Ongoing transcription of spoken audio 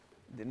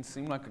Didn't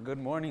seem like a good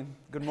morning.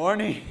 Good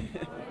morning.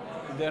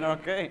 Then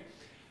okay.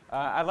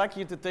 I'd like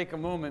you to take a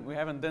moment. We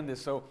haven't done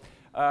this, so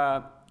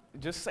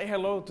just say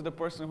hello to the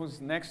person who's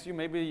next to you.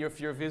 Maybe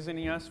if you're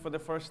visiting us for the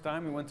first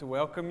time, we want to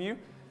welcome you.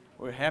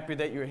 We're happy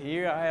that you're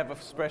here. I have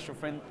a special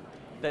friend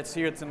that's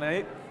here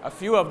tonight. A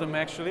few of them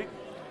actually.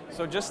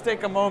 So just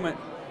take a moment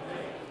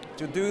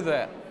to do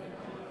that.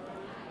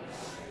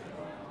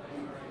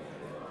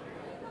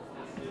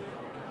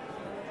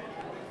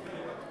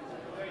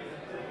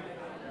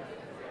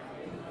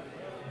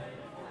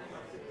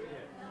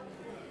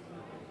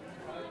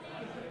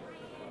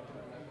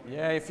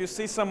 Yeah, if you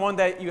see someone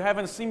that you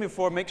haven't seen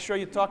before, make sure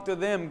you talk to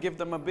them, give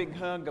them a big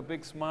hug, a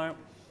big smile,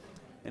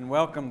 and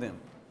welcome them.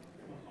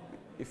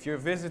 If you're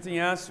visiting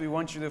us, we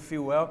want you to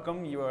feel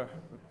welcome. You are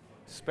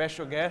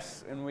special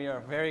guests, and we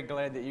are very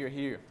glad that you're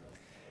here.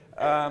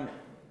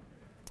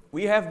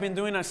 We have been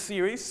doing a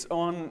series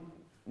on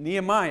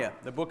Nehemiah,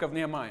 the book of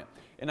Nehemiah.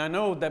 And I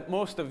know that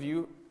most of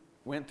you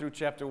went through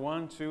chapter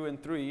 1, 2,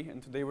 and 3,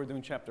 and today we're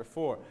doing chapter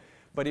 4.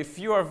 But if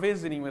you are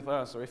visiting with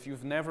us, or if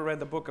you've never read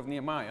the book of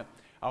Nehemiah,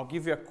 I'll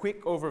give you a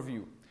quick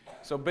overview.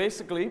 So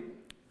basically,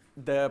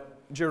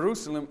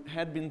 Jerusalem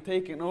had been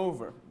taken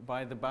over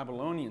by the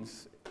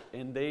Babylonians,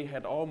 and they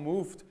had all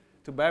moved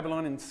to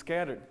Babylon and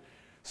scattered.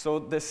 So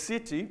the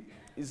city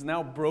is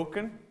now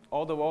broken.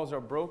 All the walls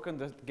are broken.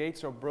 The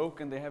gates are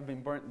broken. They have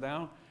been burnt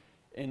down.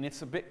 And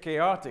it's a bit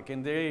chaotic.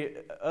 And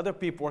other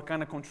people are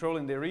kind of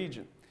controlling the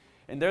region.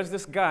 And there's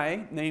this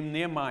guy named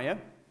Nehemiah,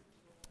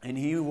 and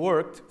he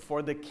worked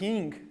for the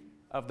king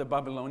of the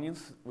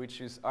Babylonians,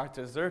 which is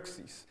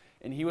Artaxerxes.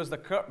 And he was the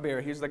cupbearer.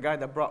 He's the guy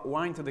that brought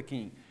wine to the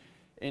king.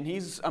 And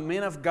he's a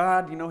man of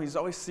God. You know, he's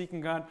always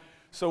seeking God.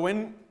 So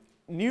when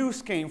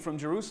news came from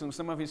Jerusalem,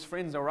 some of his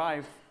friends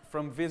arrived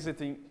from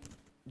visiting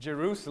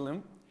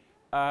Jerusalem.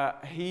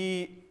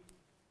 He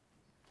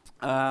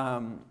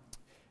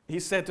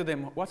said to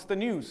them, "What's the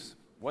news?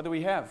 What do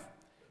we have?"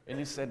 And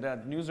he said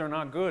that news are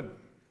not good.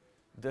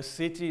 The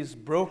city is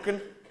broken.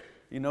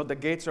 You know, the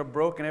gates are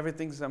broken.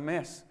 Everything's a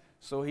mess.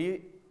 So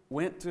he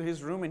went to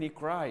his room and he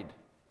cried.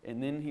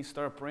 And then he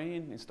started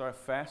praying, he started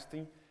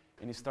fasting,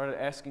 and he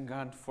started asking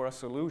God for a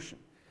solution.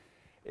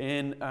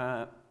 And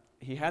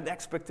he had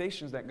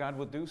expectations that God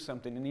would do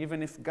something. And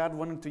even if God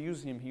wanted to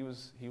use him, he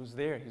was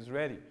there, he's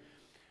ready.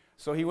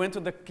 So he went to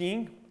the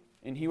king,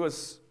 and he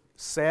was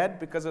sad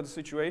because of the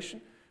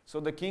situation. So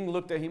the king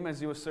looked at him as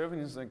he was serving,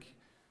 and he's like,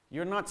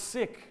 "You're not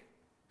sick.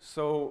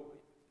 So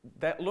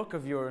that look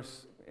of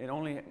yours, it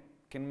only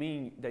can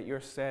mean that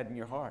you're sad in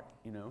your heart,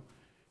 you know.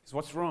 So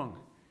what's wrong?"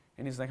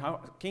 And he's like,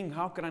 "King,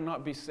 how can I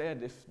not be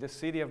sad if the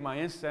city of my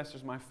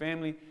ancestors, my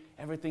family,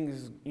 everything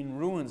is in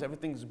ruins,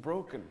 everything is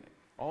broken.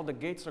 All the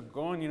gates are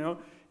gone, you know.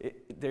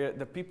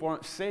 The people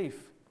aren't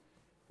safe."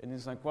 And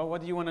he's like, "Well,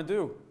 what do you want to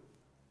do?"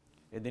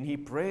 And then he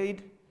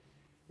prayed,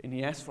 and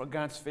he asked for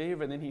God's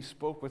favor, and then he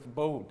spoke with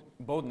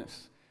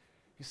boldness.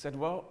 He said,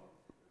 "Well,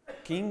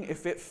 King,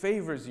 if it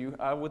favors you,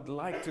 I would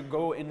like to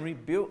go and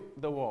rebuild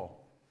the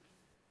wall."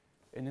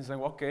 And he's like,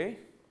 "Okay,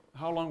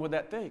 how long would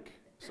that take?"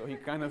 So he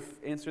kind of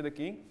answered the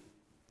king.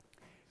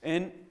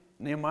 And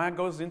Nehemiah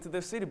goes into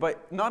the city.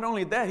 But not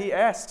only that, he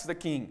asks the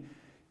king,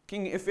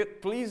 "King, if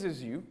it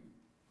pleases you,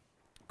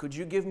 could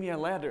you give me a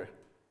letter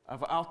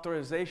of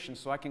authorization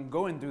so I can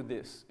go and do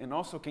this? And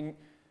also, can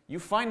you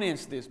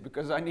finance this?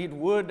 Because I need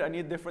wood, I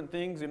need different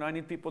things, you know, I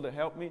need people to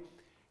help me."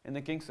 And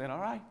the king said, "All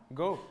right,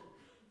 go."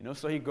 You know,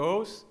 so he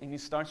goes and he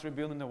starts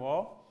rebuilding the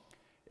wall.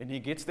 And he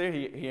gets there,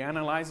 he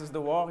analyzes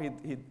the wall,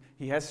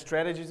 he has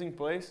strategies in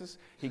places,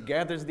 he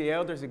gathers the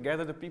elders, he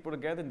gathers the people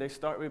together, and they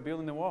start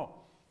rebuilding the wall.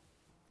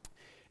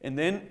 And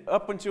then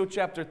up until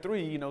chapter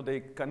 3, you know,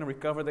 they kind of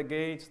recover the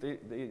gates,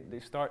 they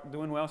start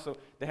doing well, so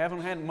they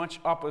haven't had much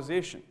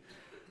opposition.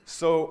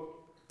 So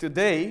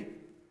today,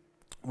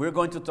 we're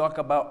going to talk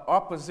about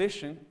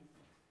opposition.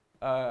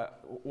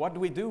 What do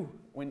we do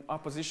when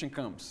opposition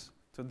comes?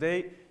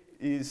 Today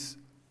is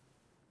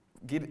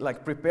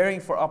preparing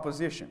for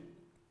opposition.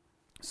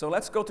 So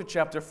let's go to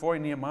chapter 4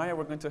 in Nehemiah.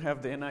 We're going to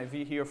have the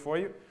NIV here for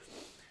you.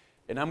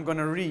 And I'm going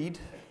to read.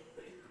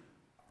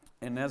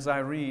 And as I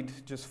read,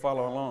 just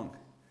follow along.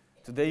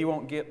 Today you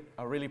won't get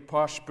a really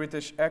posh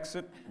British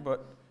accent,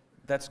 but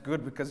that's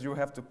good because you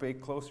have to pay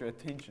closer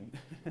attention.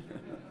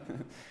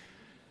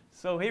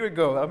 So here we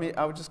go.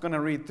 I'm just going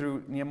to read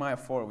through Nehemiah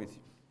 4 with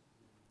you.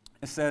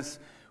 It says,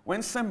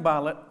 "When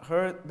Sanballat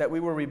heard that we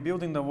were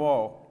rebuilding the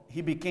wall,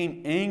 he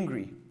became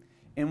angry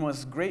and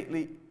was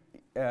greatly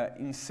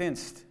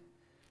incensed.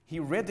 He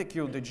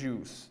ridiculed the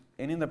Jews,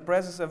 and in the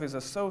presence of his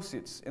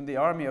associates in the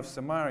army of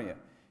Samaria,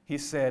 he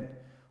said,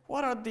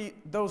 'What are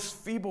those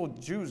feeble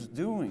Jews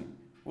doing?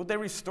 Would they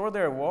restore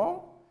their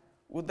wall?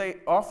 Would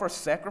they offer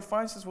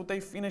sacrifices? Would they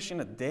finish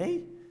in a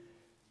day?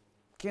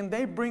 Can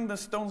they bring the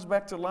stones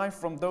back to life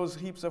from those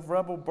heaps of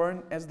rubble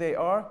burned as they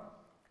are?'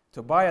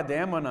 Tobiah the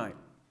Ammonite,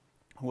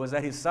 who was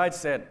at his side,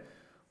 said,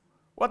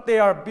 'What they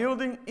are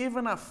building,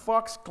 even a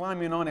fox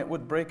climbing on it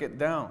would break it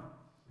down,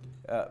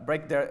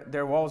 break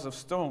their walls of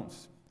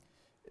stones.'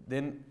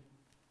 Then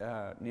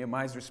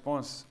Nehemiah's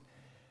response,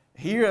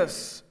 'Hear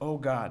us, O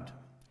God,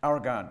 our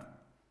God.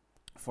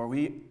 For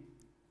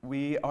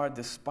we are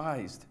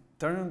despised.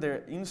 Turn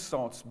their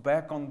insults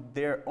back on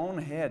their own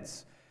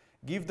heads.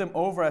 Give them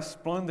over as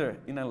plunder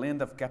in a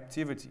land of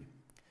captivity.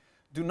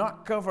 Do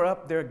not cover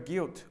up their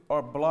guilt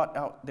or blot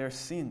out their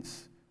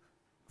sins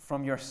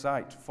from your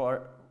sight,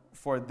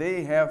 for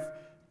they have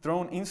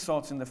thrown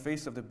insults in the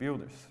face of the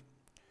builders.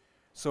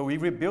 So we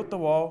rebuilt the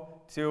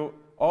wall till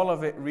all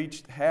of it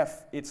reached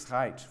half its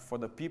height, for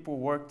the people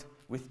worked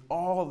with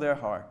all their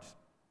heart.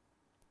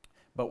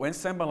 But when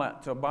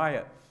Sanballat,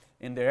 Tobiah,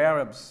 and the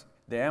Arabs,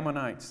 the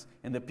Ammonites,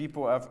 and the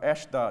people of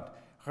Ashdod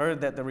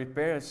heard that the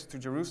repairs to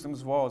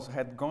Jerusalem's walls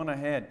had gone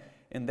ahead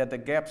and that the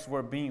gaps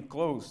were being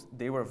closed,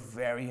 they were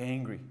very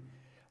angry.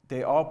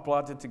 They all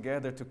plotted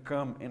together to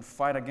come and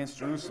fight against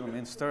Jerusalem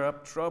and stir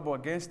up trouble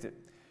against it.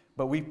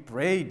 But we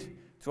prayed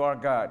to our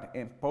God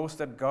and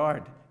posted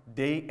guard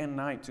day and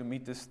night to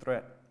meet this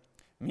threat.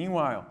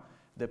 Meanwhile,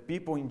 the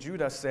people in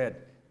Judah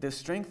said, the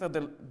strength of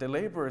the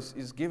laborers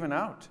is given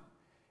out,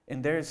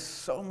 and there is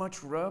so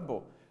much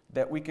rubble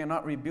that we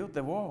cannot rebuild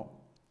the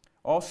wall.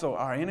 Also,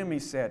 our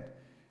enemies said,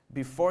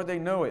 before they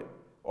know it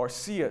or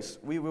see us,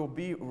 we will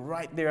be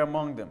right there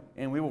among them,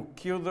 and we will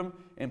kill them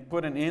and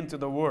put an end to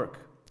the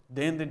work.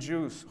 Then the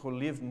Jews who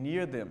lived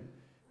near them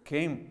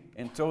came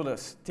and told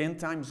us 10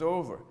 times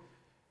over,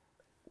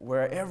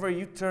 wherever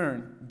you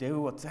turn, they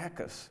will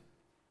attack us.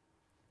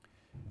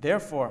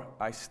 Therefore,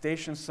 I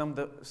stationed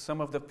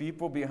some of the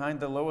people behind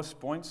the lowest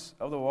points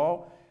of the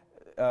wall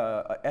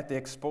at the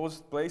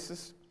exposed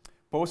places,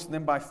 posted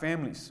them by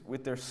families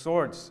with their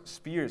swords,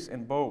 spears,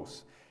 and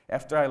bows.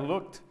 After I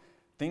looked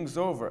things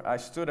over, I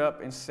stood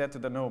up and said to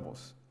the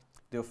nobles,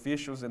 the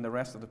officials, and the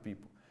rest of the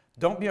people,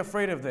 don't be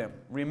afraid of them.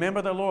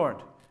 Remember the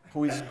Lord,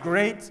 who is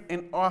great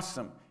and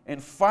awesome,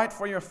 and fight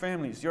for your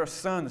families, your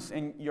sons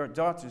and your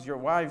daughters, your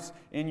wives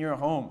and your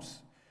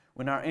homes.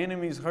 When our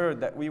enemies heard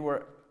that we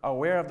were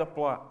aware of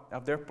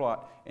their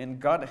plot, and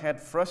God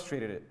had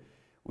frustrated it,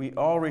 we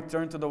all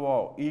returned to the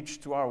wall, each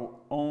to our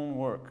own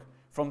work.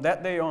 From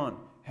that day on,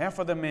 half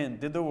of the men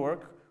did the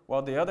work,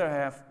 while the other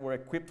half were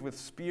equipped with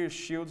spears,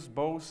 shields,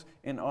 bows,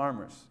 and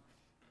armors.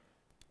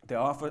 The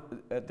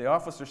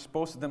officers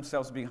posted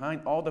themselves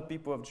behind all the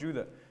people of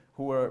Judah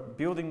who were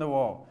building the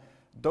wall.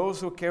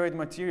 Those who carried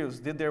materials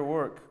did their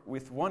work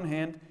with one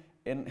hand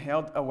and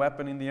held a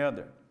weapon in the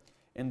other.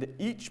 And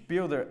each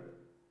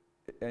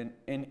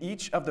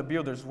of the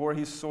builders wore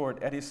his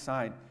sword at his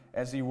side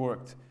as he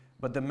worked.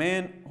 But the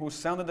man who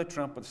sounded the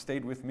trumpet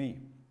stayed with me.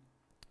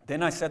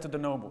 Then I said to the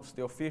nobles,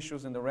 the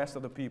officials, and the rest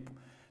of the people,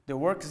 the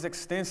work is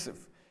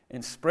extensive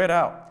and spread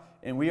out,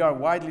 and we are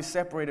widely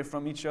separated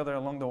from each other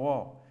along the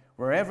wall.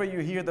 Wherever you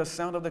hear the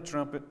sound of the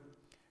trumpet,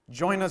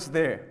 join us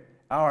there.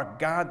 Our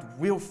God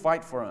will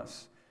fight for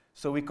us.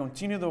 So we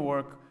continued the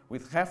work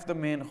with half the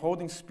men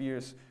holding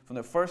spears from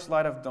the first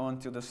light of dawn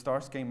till the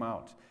stars came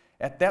out.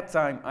 At that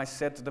time I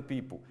said to the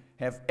people,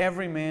 have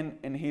every man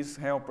and his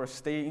helper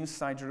stay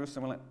inside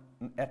Jerusalem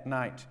at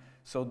night,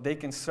 so they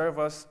can serve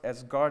us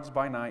as guards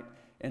by night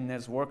and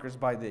as workers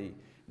by day.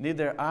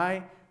 Neither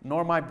I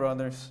nor my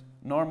brothers,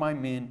 nor my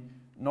men,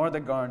 nor the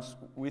guards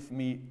with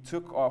me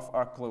took off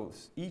our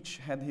clothes. Each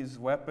had his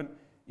weapon,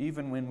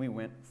 even when we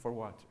went for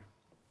water.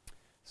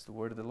 It's the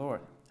word of the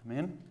Lord.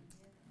 Amen.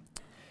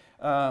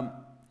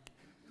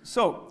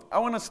 So I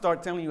want to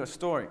start telling you a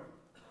story.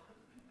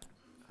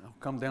 I'll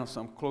come down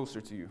so I'm closer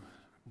to you,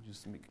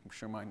 just making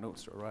sure my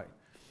notes are right.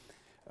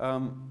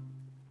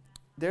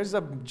 There's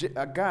a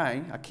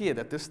guy, a kid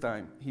at this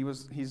time.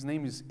 His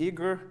name is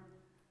Igor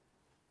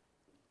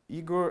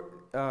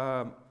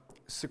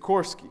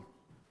Sikorsky.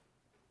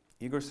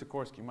 Igor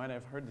Sikorsky, you might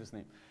have heard this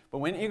name. But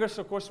when Igor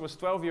Sikorsky was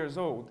 12 years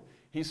old,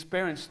 his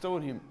parents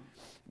told him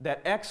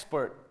that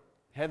expert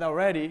had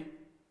already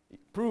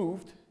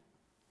proved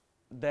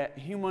that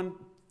human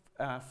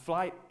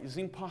flight is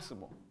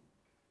impossible.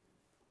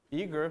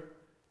 Igor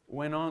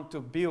went on to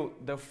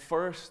build the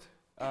first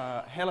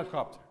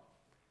helicopter.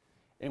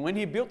 And when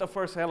he built the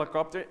first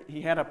helicopter,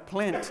 he had a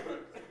plant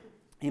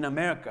in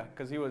America,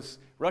 because he was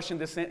Russian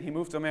descent, he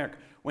moved to America.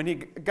 When he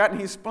got in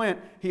his plant,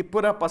 he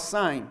put up a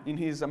sign in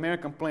his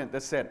American plant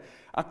that said,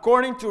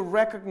 according to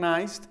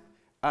recognized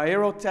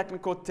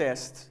aerotechnical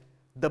tests,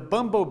 the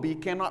bumblebee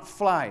cannot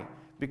fly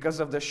because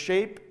of the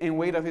shape and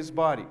weight of his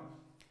body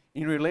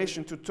in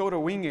relation to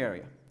total wing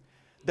area.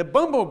 The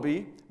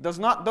bumblebee does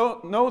not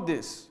know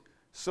this,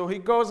 so he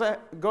goes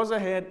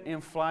ahead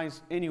and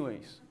flies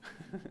anyways.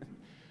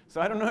 So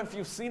I don't know if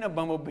you've seen a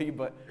bumblebee,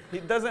 but he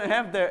doesn't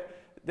have the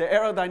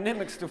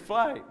aerodynamics to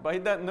fly, but he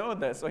doesn't know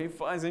that, so he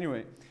flies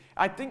anyway.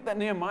 I think that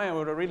Nehemiah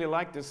would have really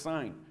liked this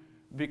sign,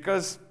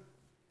 because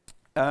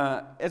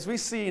as we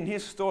see in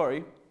his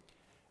story,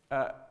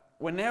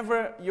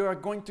 whenever you are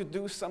going to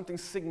do something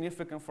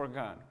significant for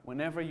God,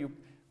 whenever you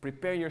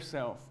prepare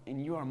yourself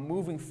and you are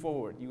moving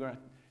forward,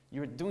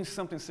 you're doing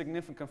something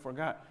significant for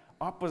God,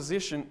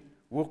 opposition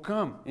will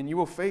come and you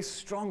will face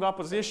strong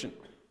opposition.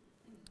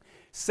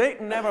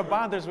 Satan never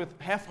bothers with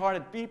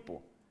half-hearted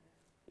people.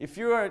 If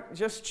you are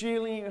just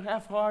chilling, you're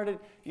half-hearted,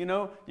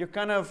 you're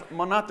kind of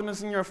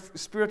monotonous in your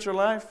spiritual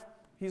life,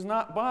 he's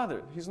not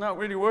bothered. He's not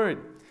really worried.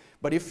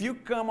 But if you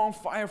come on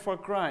fire for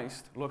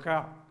Christ, look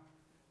out.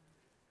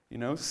 You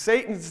know,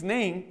 Satan's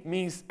name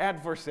means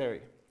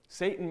adversary.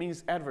 Satan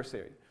means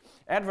adversary.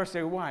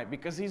 Adversary, why?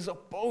 Because he's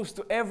opposed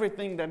to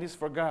everything that is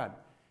for God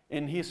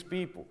and his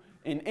people.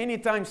 And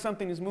anytime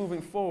something is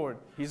moving forward,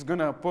 he's going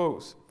to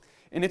oppose.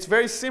 And it's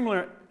very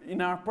similar in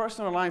our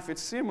personal life.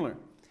 It's similar.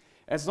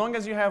 As long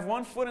as you have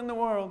one foot in the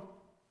world,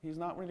 he's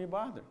not really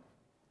bothered.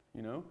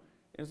 You know,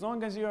 as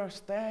long as you are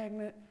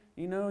stagnant,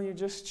 you know, you're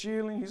just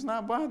chilling, he's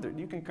not bothered.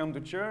 You can come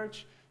to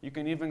church. You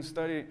can even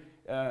study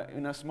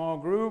in a small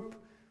group.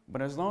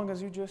 But as long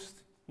as you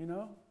just, you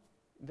know,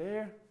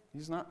 there,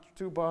 he's not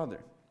too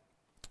bothered.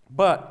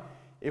 But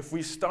if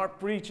we start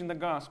preaching the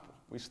gospel,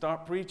 we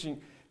start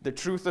preaching the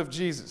truth of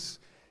Jesus,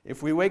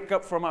 if we wake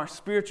up from our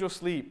spiritual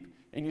sleep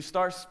and you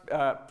start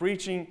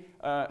preaching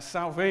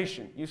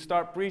salvation, you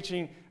start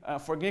preaching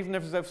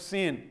forgiveness of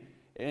sin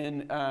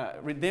and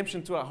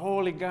redemption to a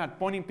holy God,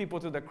 pointing people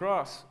to the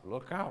cross,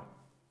 look out.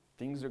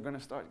 Things are going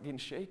to start getting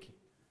shaky,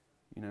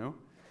 you know.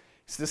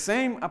 It's the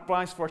same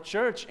applies for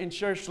church and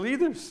church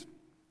leaders.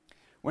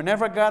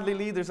 Whenever godly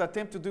leaders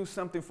attempt to do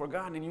something for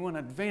God and you want to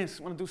advance,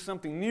 want to do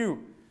something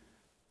new,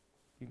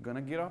 you're going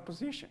to get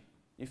opposition.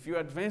 If you're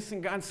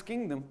advancing God's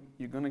kingdom,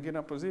 you're going to get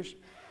opposition.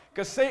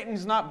 Because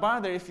Satan's not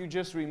bothered if you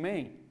just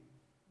remain.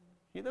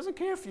 He doesn't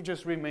care if you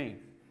just remain.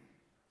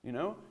 You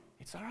know,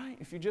 it's all right.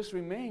 If you just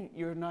remain,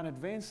 you're not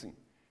advancing.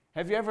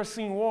 Have you ever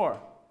seen war?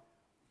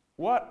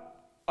 What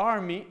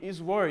army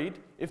is worried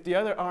if the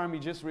other army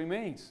just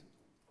remains?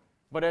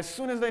 But as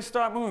soon as they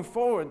start moving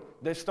forward,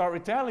 they start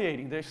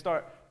retaliating. They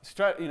start,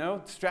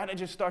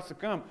 strategy starts to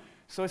come.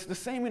 So it's the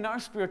same in our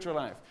spiritual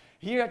life.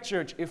 Here at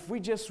church, if we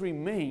just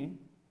remain,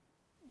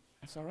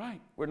 that's all right.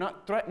 We're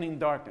not threatening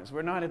darkness.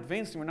 We're not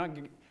advancing.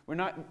 We're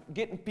not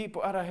getting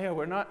people out of hell.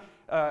 We're not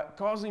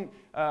causing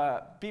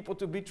people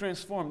to be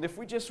transformed. If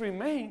we just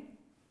remain,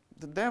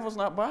 the devil's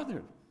not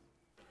bothered.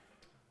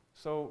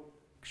 So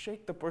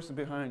shake the person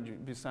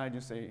beside you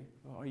and say,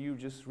 are you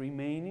just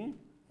remaining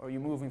or are you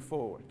moving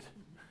forward?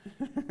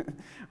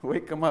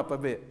 Wake them up a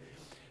bit.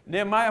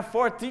 Nehemiah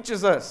 4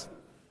 teaches us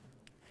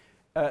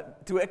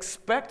to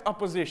expect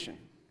opposition.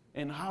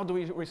 And how do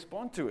we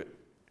respond to it?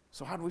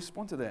 So how do we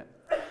respond to that?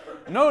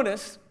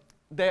 Notice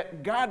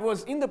that God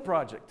was in the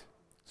project.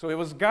 So it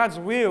was God's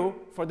will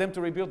for them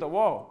to rebuild the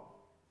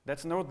wall.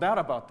 That's no doubt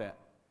about that.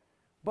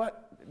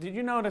 But did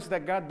you notice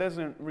that God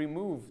doesn't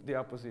remove the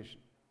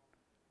opposition?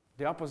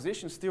 The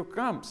opposition still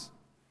comes.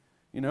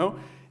 You know,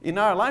 in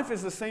our life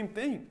it's the same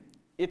thing.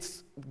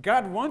 It's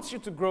God wants you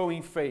to grow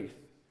in faith.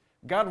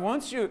 God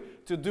wants you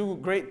to do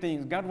great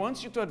things. God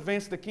wants you to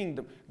advance the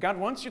kingdom. God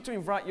wants you to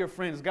invite your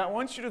friends. God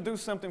wants you to do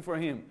something for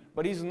Him.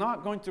 But He's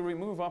not going to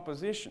remove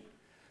opposition.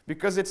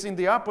 Because it's in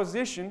the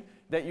opposition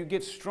that you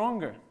get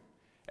stronger.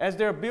 As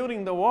they're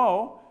building the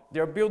wall,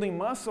 they're building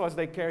muscle as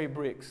they carry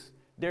bricks.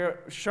 They're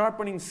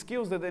sharpening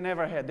skills that they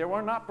never had. They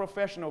were not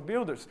professional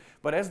builders.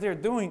 But as they're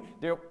doing,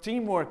 they're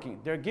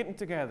teamworking. They're getting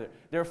together.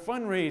 They're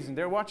fundraising.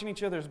 They're watching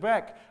each other's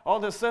back. All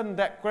of a sudden,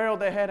 that quarrel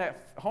they had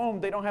at home,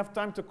 they don't have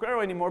time to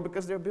quarrel anymore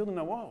because they're building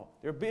a wall.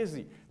 They're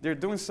busy. They're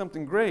doing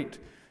something great.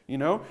 You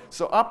know?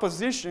 So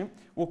opposition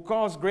will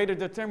cause greater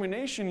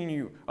determination in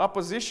you.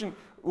 Opposition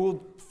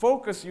will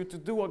focus you to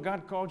do what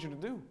God called you to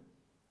do.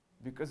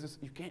 Because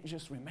you can't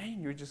just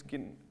remain. You're just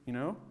getting,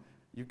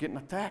 you're getting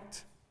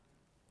attacked.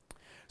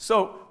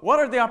 So, what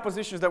are the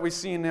oppositions that we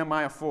see in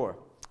Nehemiah 4?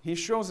 He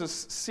shows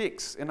us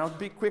 6, and I'll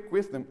be quick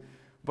with them.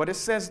 But it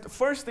says, the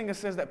first thing it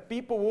says that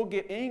people will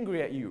get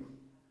angry at you.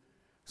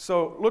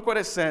 So, look what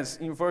it says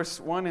in verse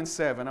 1 and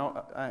 7.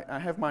 I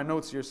have my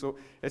notes here. So,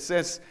 it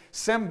says,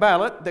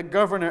 Sanballat, the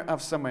governor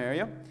of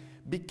Samaria,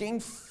 became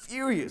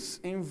furious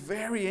and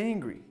very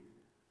angry.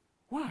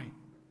 Why?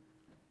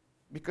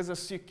 Because a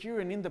secure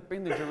and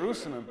independent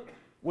Jerusalem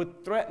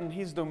would threaten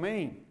his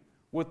domain,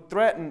 would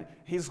threaten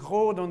his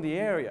hold on the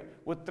area,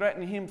 would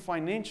threaten him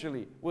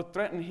financially, would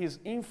threaten his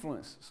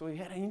influence. So he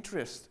had an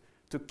interest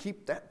to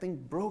keep that thing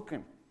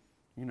broken,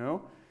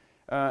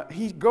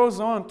 He goes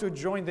on to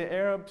join the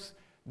Arabs,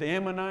 the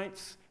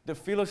Ammonites, the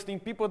Philistine,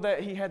 people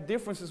that he had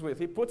differences with.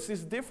 He puts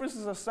his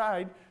differences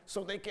aside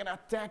so they can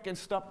attack and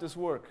stop this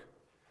work.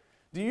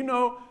 Do you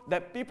know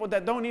that people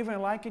that don't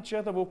even like each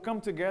other will come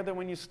together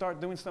when you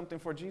start doing something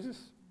for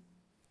Jesus?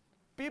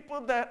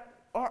 People that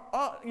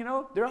are,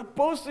 they're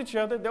opposed to each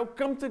other. They'll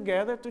come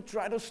together to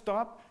try to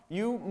stop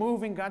you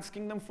moving God's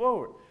kingdom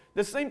forward.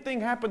 The same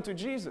thing happened to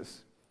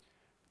Jesus.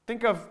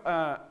 Think of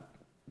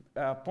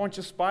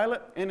Pontius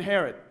Pilate and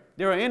Herod.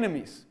 They were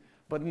enemies.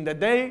 But in the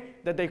day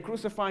that they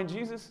crucified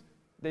Jesus,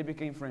 they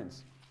became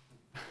friends.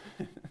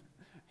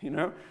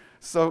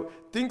 So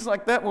things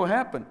like that will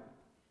happen.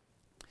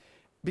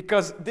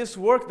 Because this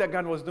work that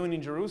God was doing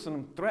in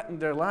Jerusalem threatened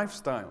their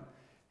lifestyle.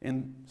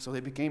 And so they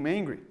became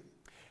angry.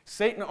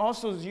 Satan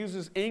also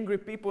uses angry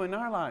people in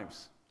our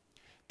lives.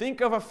 Think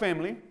of a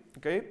family,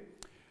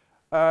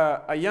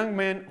 a young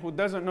man who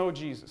doesn't know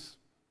Jesus.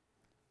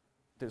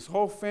 This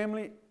whole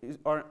family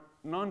are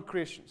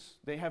non-Christians.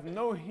 They have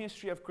no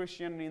history of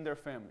Christianity in their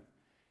family.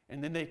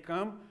 And then they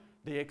come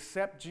They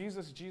accept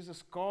Jesus.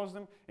 Jesus calls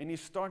them, and they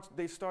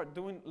start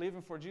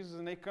living for Jesus,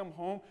 and they come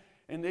home,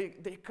 and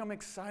they come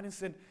excited and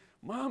said,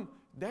 Mom,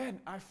 Dad,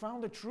 I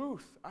found the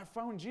truth. I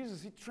found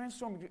Jesus. He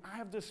transformed me. I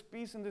have this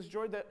peace and this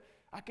joy that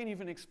I can't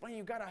even explain.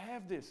 You got to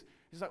have this.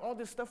 He's like, all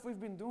this stuff we've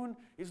been doing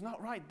is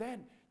not right.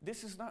 Dad,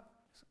 this is not.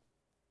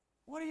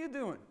 What are you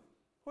doing?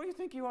 Who do you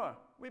think you are?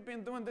 We've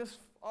been doing this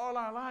all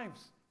our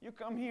lives. You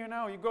come here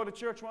now, you go to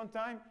church one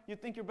time, you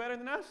think you're better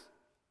than us?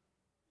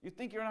 You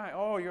think you're not,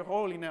 oh, you're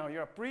holy now,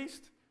 you're a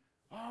priest?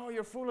 Oh,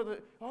 you're full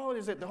of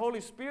is it the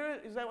Holy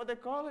Spirit? Is that what they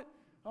call it?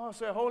 Oh,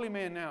 so a holy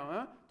man now,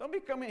 huh? Don't be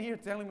coming here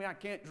telling me I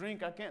can't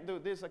drink, I can't do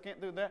this, I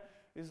can't do that.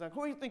 It's like,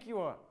 who do you think you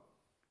are?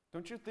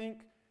 Don't you think?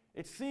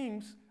 It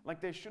seems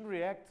like they should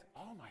react,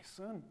 oh, my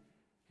son,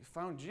 he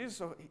found Jesus,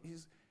 so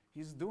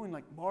he's doing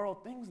like moral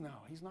things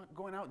now. He's not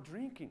going out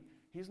drinking.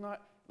 He's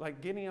not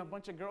like getting a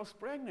bunch of girls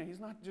pregnant. He's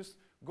not just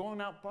going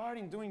out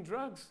partying, doing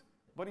drugs.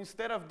 But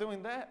instead of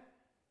doing that,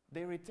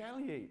 they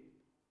retaliate.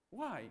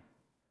 Why?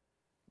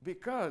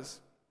 Because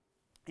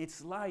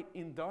it's light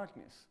in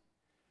darkness.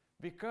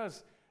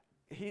 Because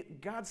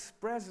God's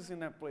presence in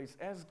that place,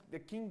 as the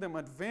kingdom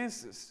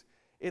advances,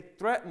 it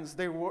threatens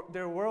their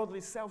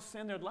worldly,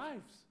 self-centered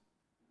lives.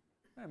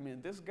 I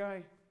mean, this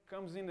guy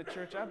comes in the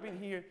church. I've been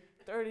here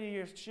 30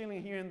 years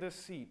chilling here in this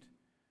seat.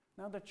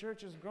 Now the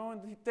church is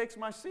growing. He takes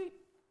my seat.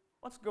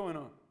 What's going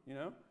on? You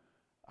know,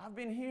 I've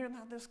been here.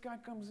 Now this guy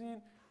comes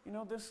in. You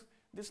know,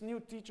 this new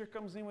teacher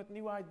comes in with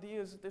new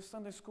ideas. This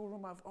Sunday school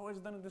room, I've always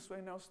done it this way.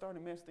 Now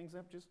starting to mess things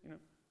up. Just, you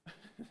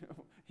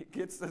know, it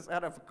gets us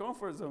out of a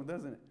comfort zone,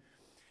 doesn't it?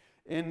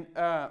 And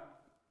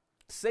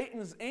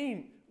Satan's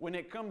aim when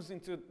it comes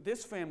into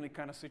this family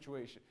kind of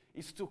situation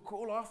is to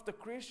cool off the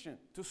Christian,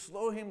 to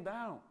slow him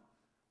down.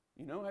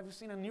 You know, have you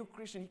seen a new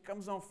Christian? He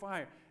comes on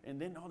fire,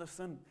 and then all of a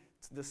sudden,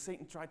 the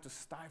Satan tried to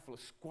stifle,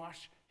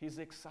 squash his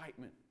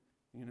excitement,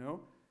 you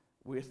know,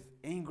 with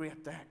angry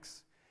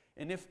attacks.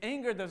 And if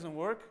anger doesn't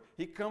work,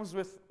 he comes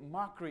with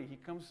mockery.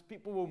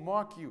 People will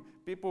mock you.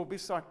 People will be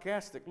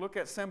sarcastic. Look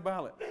at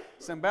Sanballat.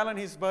 Sanballat and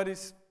his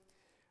buddies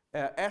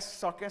ask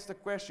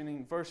sarcastic question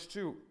in verse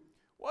 2.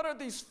 What are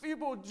these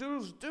feeble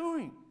Jews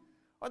doing?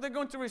 Are they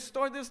going to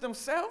restore this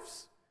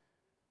themselves?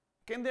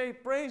 Can they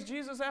praise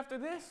Jesus after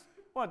this?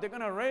 What, they're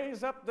going to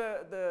raise up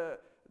the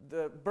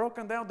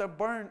broken down, the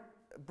burned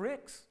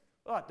bricks?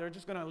 What, they're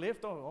just going to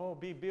lift,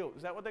 be built.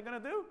 Is that what they're going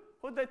to do?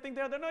 Who do they think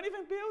they are? They're not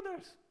even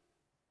builders.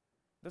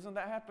 Doesn't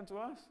that happen to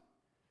us?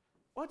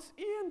 What's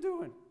Ian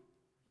doing?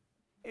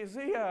 Is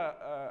he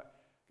a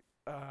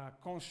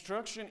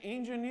construction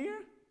engineer?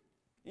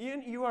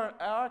 Ian, you are an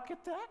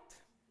architect?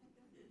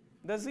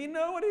 Does he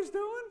know what he's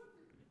doing?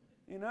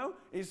 You know,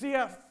 is he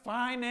a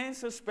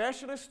finance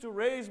specialist to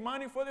raise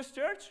money for this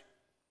church?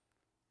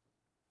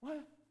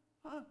 What?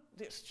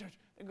 This church,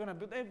 they've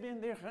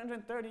been there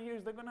 130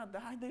 years, they're going to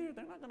die there,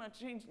 they're not going to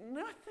change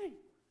nothing.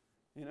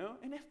 You know,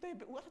 and if they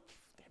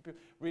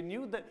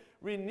renew the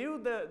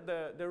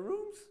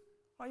rooms,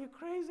 are you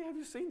crazy? Have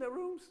you seen the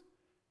rooms?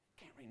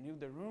 Can't renew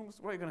the rooms.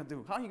 What are you going to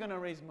do? How are you going to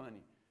raise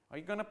money? Are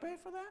you going to pay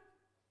for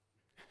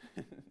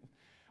that?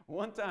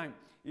 One time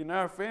in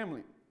our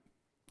family,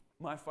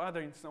 my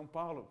father in São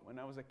Paulo, when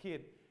I was a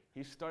kid,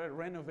 he started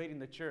renovating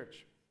the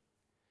church.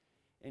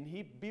 And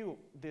he built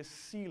this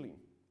ceiling.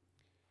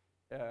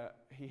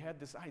 He had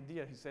this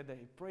idea. He said that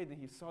he prayed and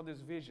he saw this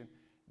vision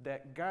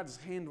that God's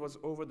hand was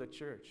over the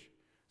church.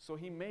 So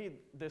he made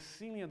the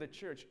ceiling of the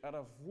church out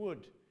of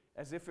wood,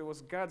 as if it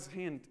was God's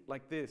hand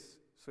like this.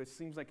 So it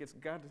seems like it's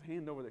God's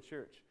hand over the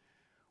church.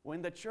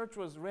 When the church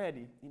was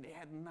ready, and they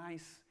had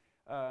nice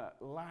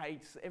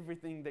lights,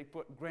 everything, they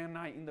put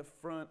granite in the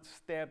front,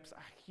 steps,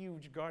 a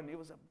huge garden. It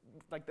was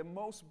like the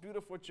most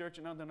beautiful church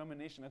in our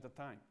denomination at the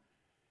time,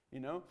 you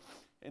know.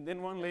 And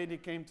then one lady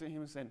came to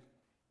him and said,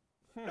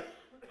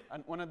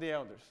 and one of the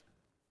elders,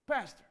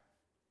 Pastor,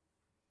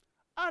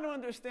 I don't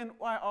understand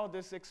why all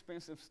this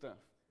expensive stuff.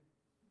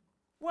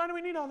 Why do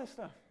we need all this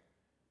stuff?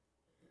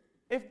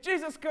 If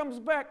Jesus comes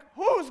back,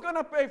 who's going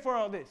to pay for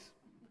all this?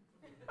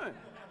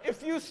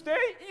 If you stay,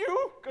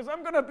 you, because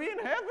I'm going to be in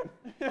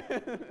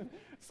heaven.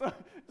 So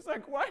it's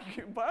like, why are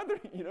you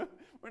bothering? You know,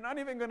 we're not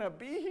even going to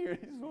be here.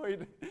 He's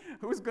worried.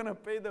 Who's going to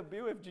pay the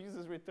bill if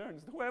Jesus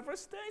returns? Whoever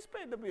stays,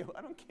 pay the bill.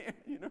 I don't care,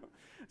 you know.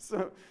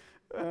 So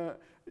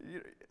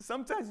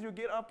sometimes you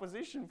get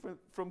opposition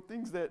from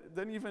things that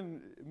don't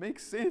even make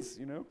sense,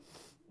 you know.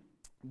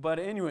 But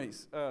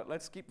anyways,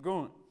 let's keep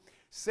going.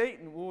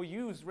 Satan will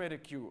use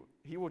ridicule.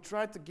 He will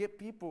try to get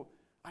people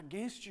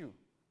against you,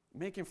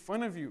 making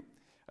fun of you.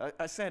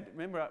 I said,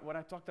 remember what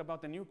I talked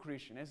about the new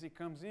Christian. As he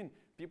comes in,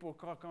 people will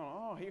call,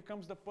 oh, here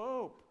comes the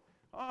Pope.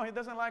 Oh, he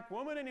doesn't like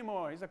women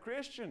anymore. He's a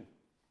Christian.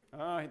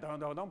 Oh,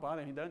 don't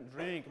bother him. He doesn't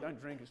drink.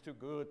 It's too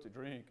good to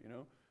drink, you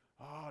know.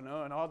 Oh,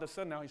 no, and all of a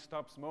sudden now he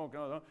stopped smoking.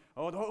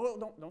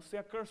 Don't say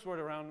a curse word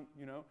around,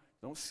 you know.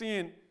 Don't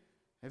sin.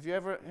 Have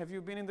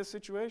you been in this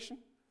situation?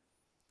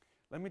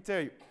 Let me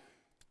tell you,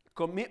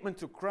 commitment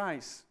to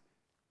Christ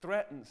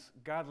threatens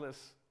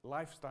godless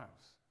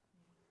lifestyles.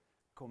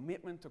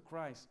 Commitment to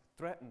Christ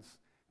threatens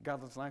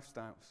godless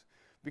lifestyles.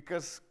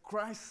 Because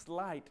Christ's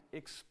light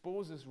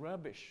exposes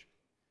rubbish.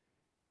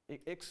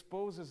 It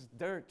exposes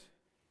dirt.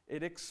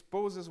 It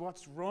exposes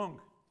what's wrong.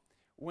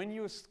 When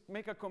you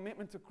make a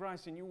commitment to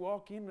Christ and you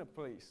walk in a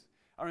place.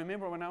 I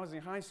remember when I was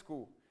in high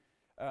school,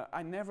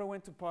 I never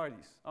went to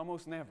parties,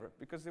 almost never,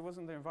 because it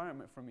wasn't the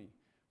environment for me.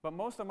 But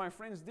most of my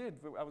friends did.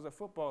 I was a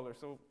footballer,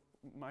 so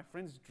my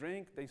friends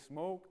drank, they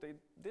smoked, they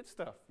did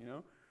stuff, you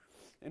know.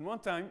 And one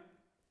time,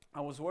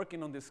 I was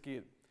working on this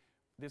kid.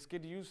 This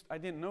kid I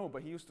didn't know,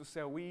 but he used to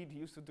sell weed, he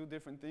used to do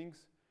different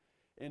things.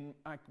 And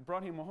I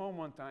brought him home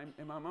one time,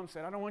 and my mom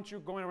said, I don't want you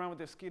going around with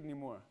this kid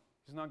anymore.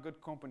 He's not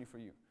good company for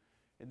you.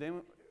 And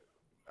then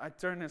I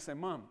turned and said,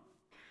 Mom,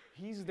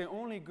 he's the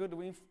only good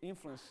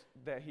influence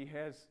that he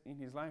has in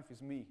his life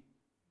is me.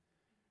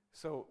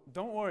 So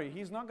don't worry,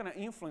 he's not going to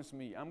influence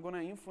me. I'm going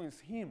to influence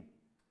him.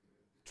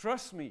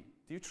 Trust me.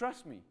 Do you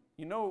trust me?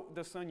 You know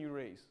the son you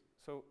raise.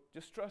 So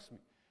just trust me.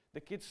 The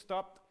kid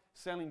stopped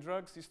selling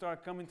drugs. He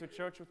started coming to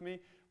church with me.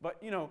 But,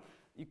 you know,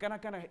 you kind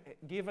of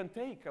give and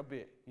take a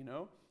bit, you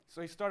know.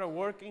 So he started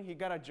working. He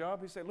got a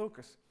job. He said,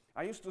 Lucas,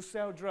 I used to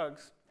sell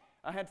drugs.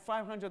 I had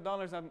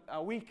 $500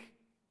 a week.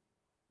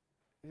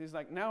 He's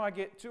like, now I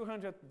get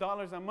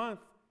 $200 a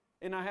month,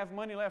 and I have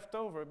money left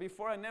over.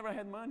 Before, I never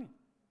had money,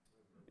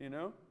 you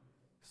know?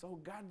 So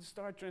God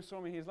started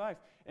transforming his life.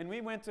 And we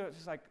went to,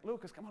 he's like,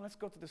 Lucas, come on, let's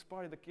go to this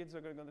party. The kids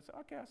are going to go. I said,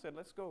 okay, I said,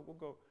 let's go, we'll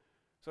go.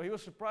 So he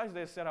was surprised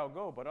that I said I'll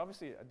go, but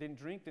obviously I didn't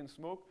drink, didn't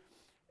smoke.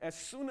 As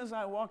soon as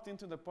I walked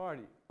into the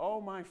party,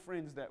 all my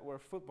friends that were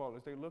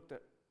footballers, they looked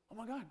at, oh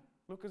my God,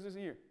 Lucas is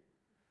here.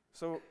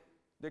 So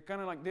they kind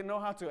of like didn't know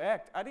how to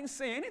act. I didn't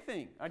say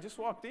anything. I just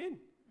walked in.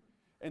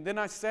 And then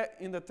I sat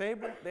in the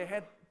table. They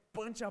had a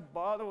bunch of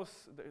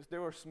bottles. They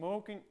were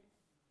smoking.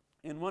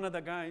 And one of the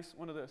guys,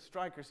 one of the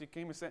strikers, he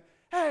came and said,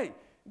 hey,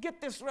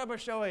 get this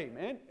rubbish away,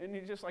 man. And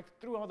he just like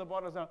threw all the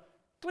bottles out.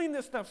 Clean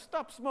this stuff.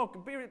 Stop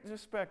smoking. Be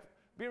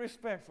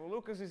respectful.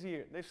 Lucas is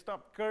here. They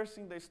stopped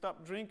cursing. They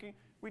stopped drinking.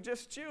 We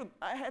just chilled.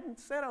 I hadn't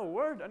said a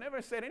word. I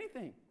never said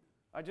anything.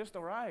 I just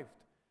arrived.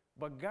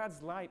 But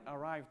God's light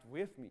arrived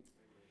with me.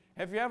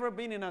 Have you ever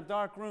been in a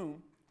dark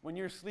room when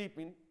you're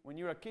sleeping? When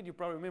you're a kid, you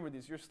probably remember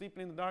this. You're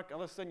sleeping in the dark.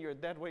 All of a sudden, your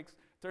dad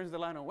turns the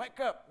light on. Wake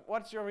up.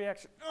 What's your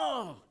reaction?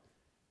 Oh!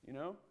 You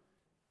know?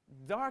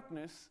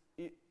 Darkness,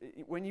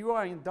 when you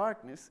are in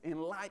darkness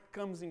and light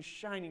comes in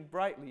shining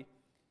brightly,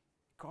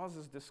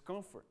 causes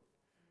discomfort.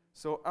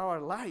 So our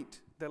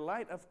light, the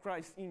light of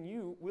Christ in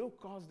you, will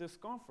cause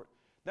discomfort.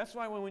 That's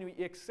why when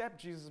we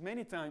accept Jesus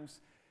many times,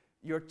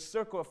 your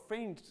circle of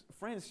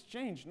friends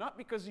change. Not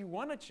because you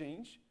want to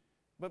change,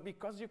 but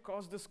because you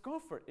cause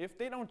discomfort. If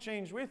they don't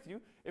change with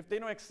you, if they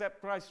don't accept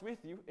Christ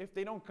with you, if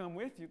they don't come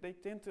with you, they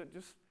tend to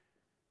just,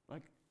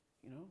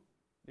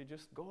 they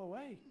just go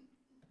away.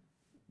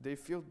 They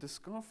feel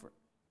discomfort.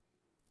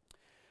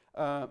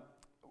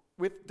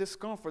 With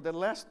discomfort,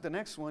 the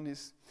next one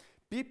is,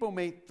 people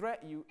may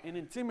threaten you and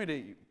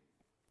intimidate you.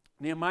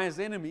 Nehemiah's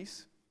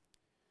enemies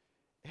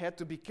had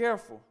to be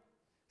careful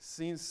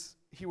since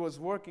he was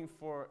working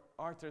for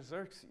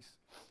Artaxerxes.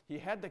 He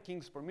had the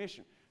king's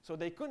permission. So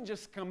they couldn't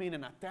just come in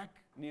and attack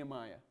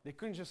Nehemiah. They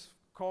couldn't just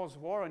cause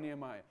war on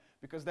Nehemiah,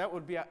 because that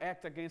would be an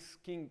act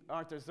against King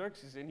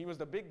Artaxerxes, and he was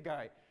the big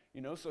guy,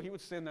 so he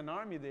would send an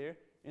army there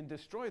and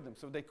destroy them.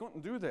 So they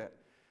couldn't do that.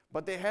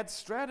 But they had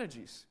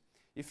strategies.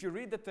 If you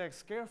read the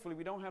text carefully,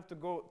 we don't have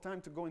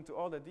time to go into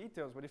all the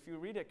details, but if you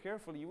read it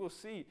carefully, you will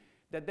see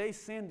that they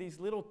send these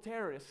little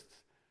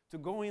terrorists to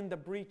go in the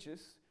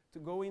breaches, to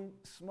go in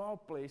small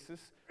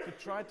places, to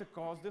try to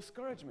cause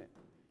discouragement,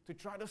 to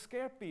try to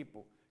scare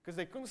people. Because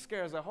they couldn't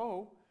scare as a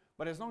whole,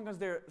 but as long as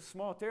they're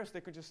small terrorists,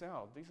 they could just say,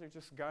 oh, these are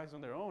just guys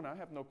on their own. I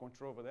have no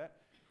control over that.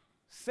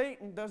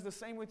 Satan does the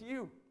same with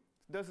you,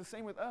 does the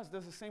same with us,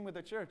 does the same with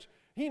the church.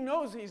 He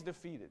knows he's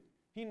defeated.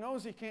 He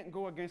knows he can't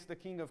go against the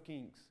King of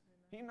Kings.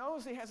 He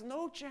knows he has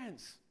no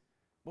chance.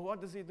 But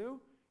what does he do?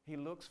 He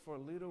looks for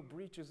little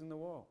breaches in the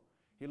wall.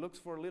 He looks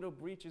for little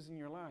breaches in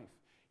your life.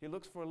 He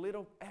looks for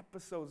little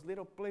episodes,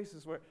 little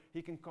places where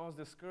he can cause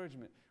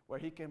discouragement, where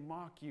he can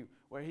mock you,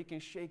 where he can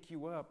shake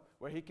you up,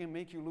 where he can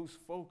make you lose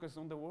focus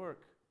on the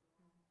work,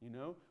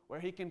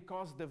 where he can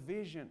cause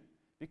division.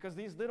 Because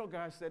these little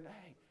guys said,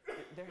 hey,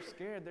 they're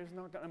scared. There's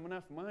not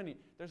enough money.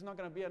 There's not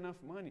going to be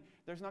enough money.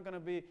 There's not going to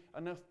be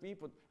enough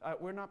people.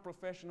 We're not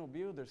professional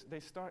builders. They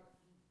start,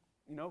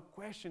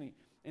 questioning.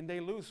 And they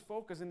lose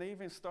focus, and they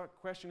even start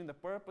questioning the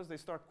purpose. They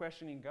start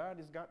questioning God.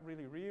 Is God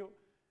really real?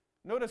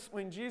 Notice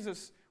when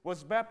Jesus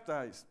was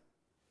baptized,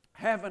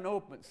 heaven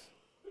opens,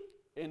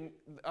 and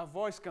a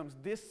voice comes,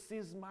 this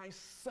is my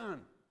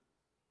son.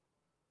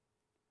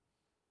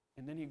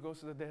 And then he goes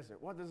to the desert.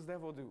 What does the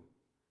devil do?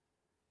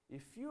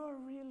 If you are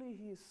really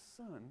his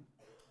son,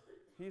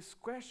 he's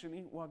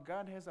questioning what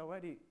God has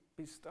already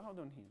bestowed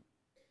on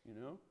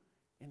him,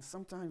 And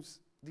sometimes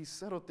these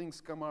subtle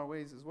things come our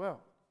ways as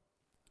well.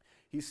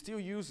 He still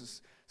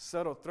uses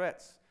subtle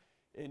threats,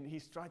 and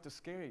he's trying to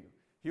scare you.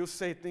 He'll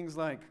say things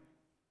like,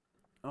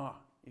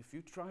 if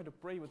you try to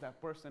pray with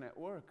that person at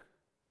work,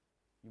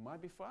 you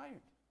might be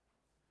fired.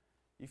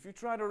 If you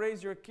try to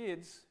raise your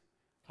kids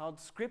how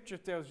the Scripture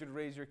tells you to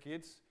raise your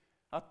kids,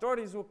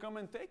 authorities will come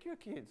and take your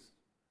kids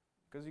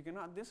because you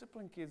cannot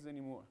discipline kids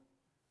anymore.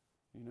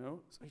 You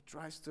know? So he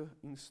tries to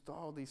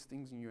install these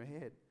things in your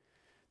head.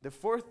 The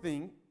fourth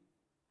thing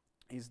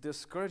is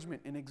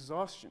discouragement and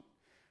exhaustion.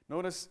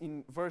 Notice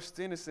in verse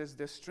 10 it says,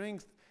 the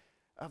strength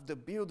of the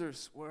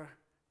builders were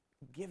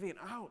giving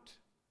out.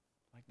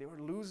 Like they were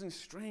losing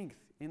strength,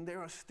 and there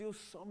was still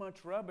so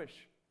much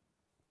rubbish.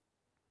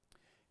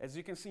 As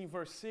you can see in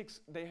verse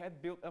 6, they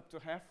had built up to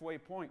halfway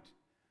point.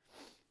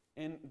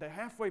 And the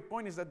halfway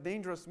point is a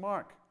dangerous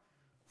mark.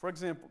 For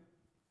example,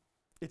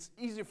 it's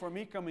easy for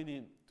me coming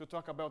in to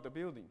talk about the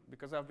building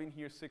because I've been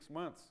here 6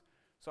 months.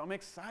 So I'm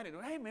excited.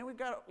 Hey, man, we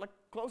got like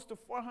close to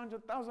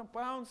 400,000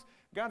 pounds.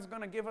 God's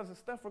going to give us the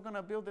stuff. We're going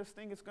to build this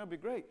thing. It's going to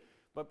be great.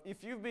 But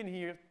if you've been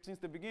here since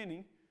the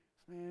beginning,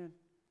 man,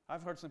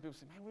 I've heard some people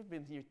say, man, we've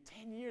been here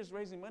 10 years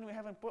raising money. We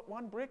haven't put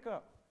one brick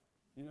up,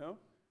 you know.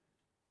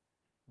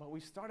 But we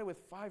started with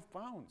 5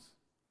 pounds.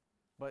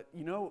 But,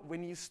 you know,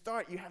 when you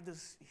start, you have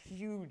this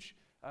huge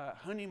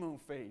honeymoon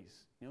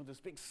phase, you know, this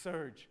big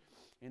surge.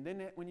 And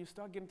then when you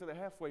start getting to the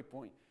halfway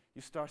point,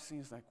 you start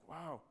seeing it's like,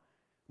 wow,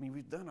 I mean,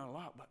 we've done a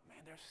lot, but, man,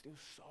 there's still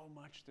so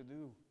much to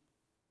do.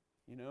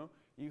 You know,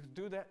 you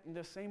do that in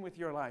the same with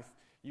your life.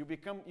 You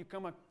come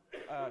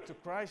to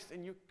Christ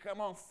and you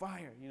come on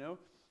fire, you know.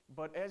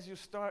 But as you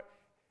start,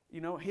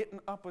 you know, hitting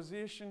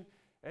opposition,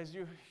 man,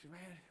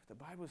 the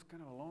Bible is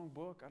kind of a long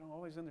book. I don't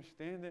always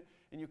understand it.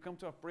 And you come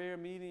to a prayer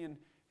meeting and,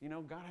 you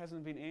know, God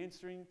hasn't been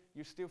answering.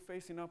 You're still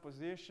facing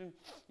opposition.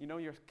 You know,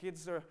 your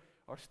kids are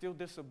still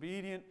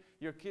disobedient.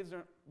 Your kids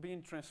aren't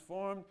being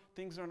transformed.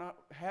 Things are not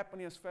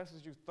happening as fast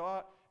as you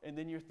thought. And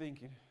then you're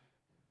thinking,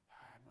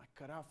 am I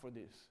cut out for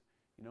this?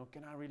 You know,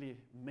 can I really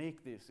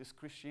make this? Is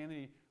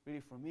Christianity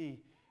really for me?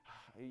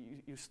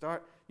 You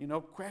start, you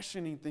know,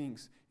 questioning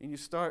things. And you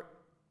start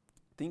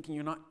thinking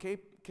you're not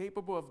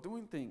capable of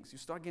doing things. You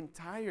start getting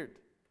tired.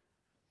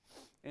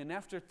 And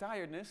after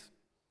tiredness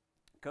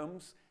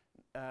comes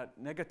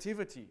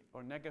negativity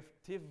or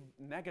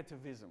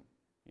negativism,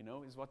 you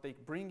know, is what they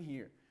bring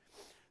here.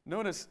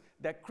 Notice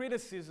that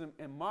criticism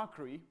and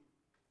mockery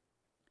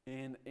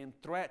and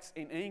threats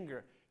and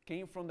anger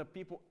came from the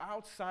people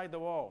outside the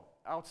wall,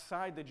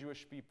 outside the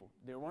Jewish people.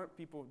 There weren't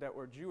people that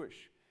were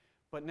Jewish.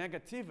 But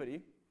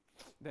negativity,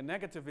 the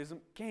negativism,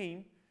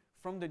 came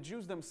from the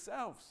Jews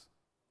themselves.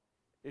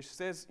 It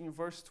says in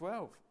verse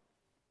 12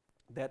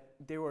 that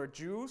there were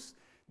Jews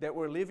that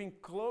were living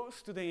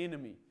close to the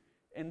enemy,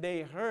 and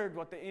they heard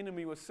what the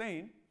enemy was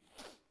saying,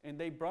 and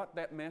they brought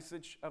that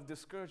message of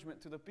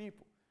discouragement to the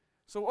people.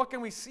 So what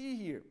can we see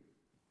here?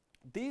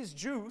 These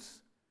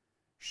Jews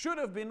should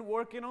have been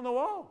working on the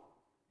wall.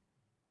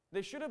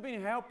 They should have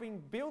been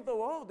helping build the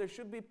wall. They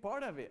should be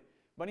part of it.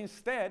 But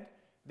instead,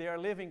 they are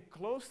living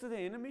close to the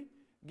enemy,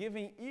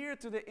 giving ear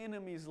to the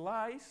enemy's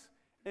lies,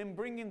 and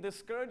bringing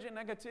discouragement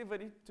and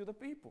negativity to the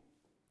people.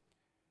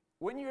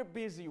 When you're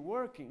busy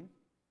working,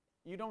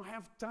 you don't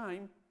have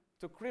time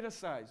to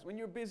criticize. When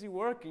you're busy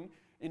working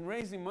and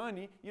raising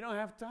money, you don't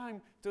have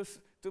time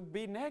to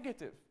be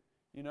negative.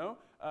 You know,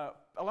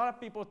 a lot of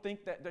people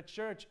think that the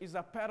church is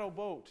a paddle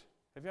boat.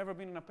 Have you ever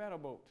been in a paddle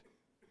boat?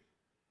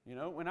 You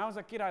know, when I was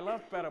a kid, I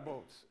loved paddle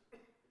boats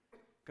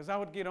because I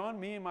would get on,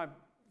 me and my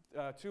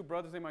 2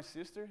 brothers and my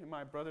sister, and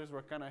my brothers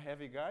were kind of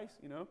heavy guys,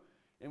 you know,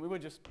 and we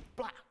would just,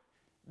 blah,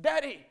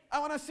 Daddy, I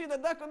want to see the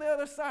duck on the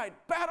other side,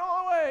 paddle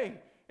away.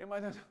 And my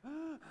dad,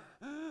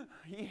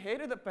 he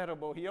hated the paddle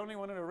boat. He only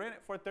wanted to rent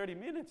it for 30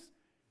 minutes.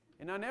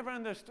 And I never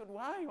understood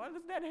why. Why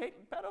does Dad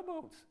hate paddle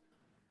boats?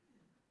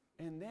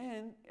 And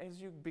then, as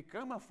you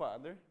become a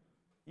father,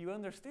 you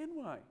understand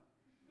why.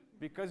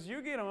 Because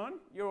you get on,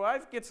 your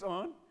wife gets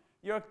on,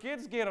 your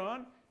kids get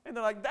on, and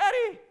they're like,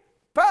 Daddy,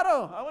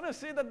 paddle, I want to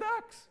see the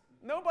ducks.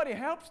 Nobody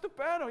helps to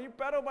paddle. You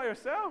paddle by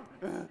yourself.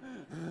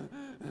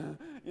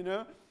 You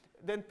know?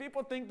 Then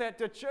people think that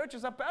the church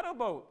is a paddle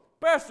boat.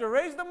 Pastor,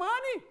 raise the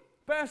money.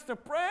 Pastor,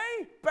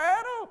 pray,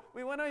 paddle.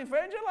 We want to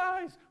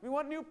evangelize. We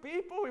want new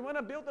people. We want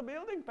to build the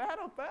building.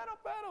 Paddle, paddle,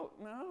 paddle.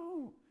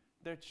 No.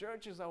 The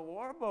church is a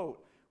war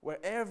boat where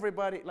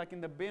everybody, like in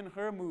the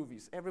Ben-Hur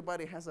movies,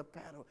 everybody has a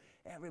paddle.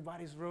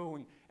 Everybody's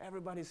rowing.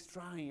 Everybody's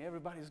trying.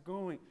 Everybody's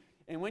going.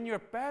 And when you're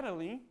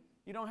paddling,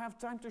 you don't have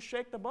time to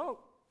shake the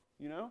boat.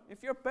 You know?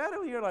 If you're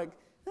paddling, you're like,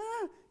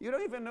 you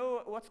don't even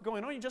know what's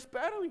going on. You're just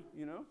paddling,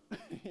 you know?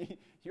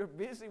 You're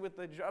busy with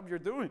the job you're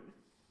doing.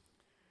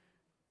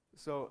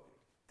 So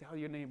tell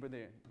your neighbor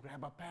there,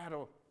 grab a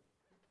paddle.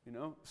 You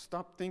know,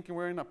 stop thinking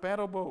we're in a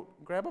paddle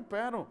boat. Grab a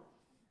paddle.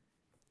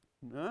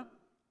 Huh?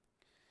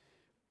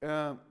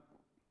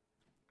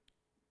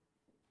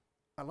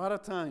 A lot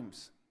of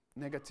times,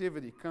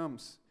 negativity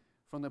comes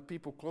from the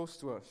people close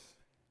to us.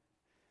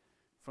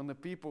 From the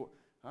people,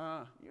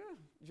 you're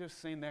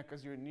just saying that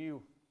because you're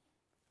new.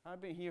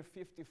 I've been here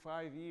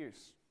 55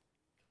 years.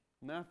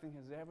 Nothing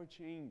has ever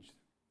changed.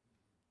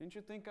 Didn't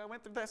you think I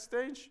went through that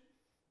stage?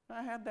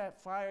 I had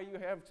that fire you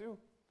have too.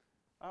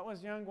 I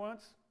was young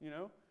once, you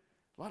know.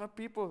 A lot of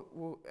people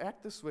will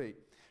act this way.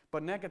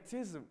 But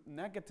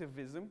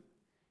negativism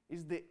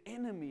is the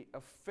enemy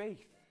of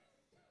faith.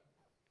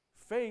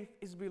 Faith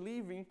is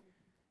believing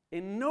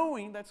and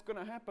knowing that's going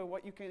to happen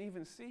what you can't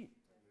even see.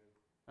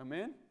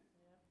 Amen?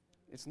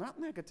 Yeah. It's not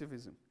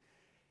negativism.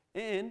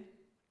 And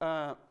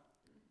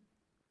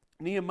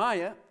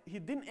Nehemiah, he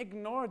didn't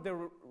ignore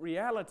the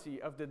reality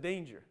of the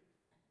danger.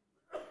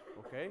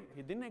 Okay?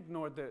 He didn't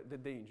ignore the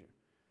danger.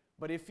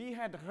 But if he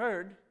had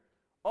heard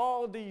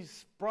all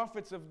these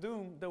prophets of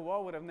doom, the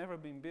wall would have never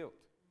been built.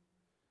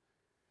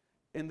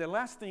 And the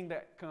last thing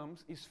that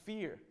comes is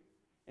fear.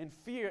 And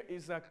fear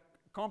is a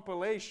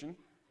compilation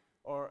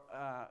or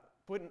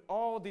putting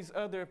all these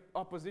other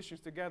oppositions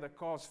together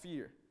cause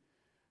fear.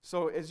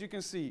 So as you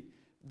can see,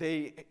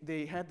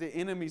 they had the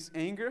enemy's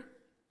anger.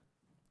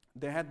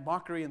 They had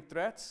mockery and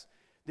threats.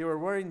 They were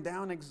wearing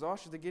down,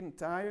 exhausted, they're getting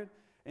tired,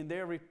 and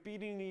they're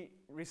repeatedly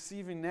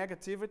receiving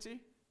negativity.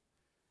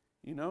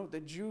 You know, the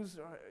Jews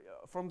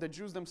from the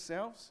Jews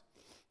themselves.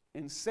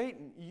 And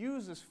Satan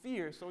uses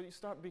fear, so you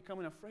start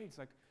becoming afraid. It's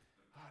like,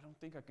 I don't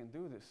think I can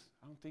do this.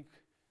 I don't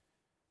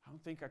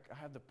think I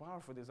have the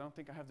power for this. I don't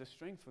think I have the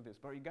strength for this.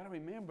 But you got to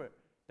remember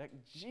that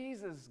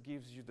Jesus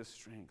gives you the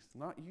strength,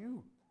 not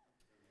you.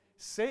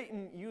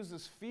 Satan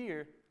uses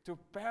fear to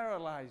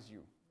paralyze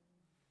you.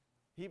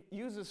 He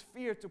uses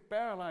fear to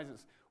paralyze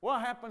us.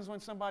 What happens when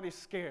somebody's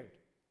scared?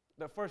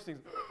 The first thing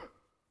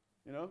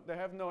is, they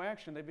have no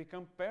action. They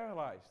become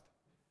paralyzed.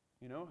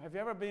 Have you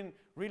ever been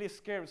really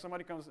scared when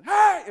somebody comes,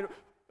 hey!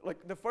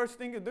 Like the first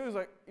thing you do is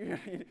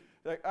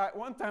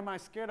one time I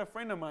scared a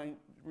friend of mine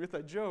with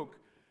a joke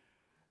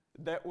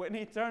that when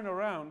he turned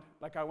around,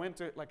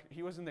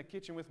 he was in the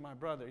kitchen with my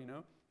brother,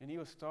 and he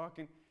was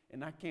talking,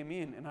 and I came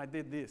in and I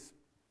did this.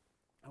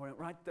 I went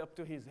right up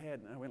to his head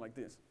and I went like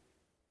this.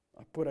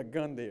 I put a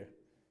gun there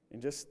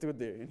and just stood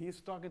there. And he's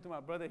talking to my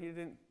brother,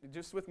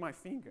 just with my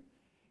finger.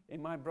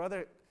 And my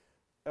brother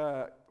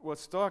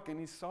was talking,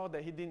 he saw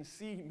that he didn't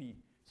see me.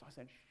 So I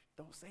said, shh,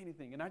 don't say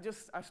anything. And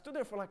I stood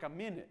there for like a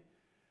minute.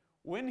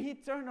 When he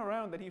turned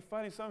around that he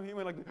finally saw me, he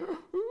went like this.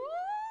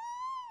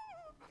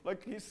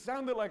 Like he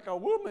sounded like a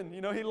woman,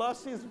 he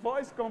lost his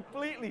voice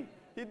completely.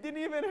 He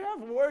didn't even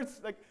have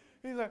words.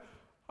 He's like,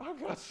 I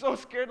got so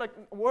scared,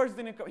 words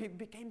didn't come. He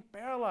became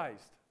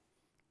paralyzed.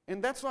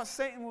 And that's what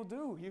Satan will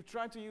do. He'll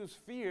try to use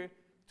fear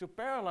to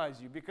paralyze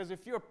you. Because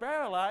if you're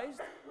paralyzed,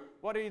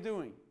 what are you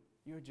doing?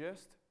 You're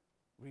just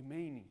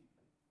remaining.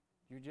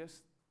 You're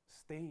just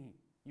staying.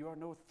 You are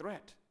no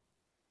threat.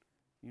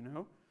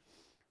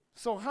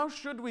 So how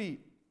should we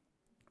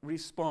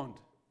respond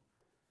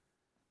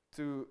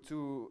to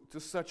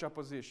such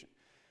opposition?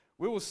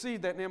 We will see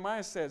that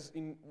Nehemiah says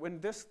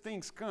when this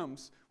things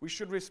comes, we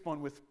should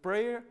respond with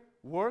prayer,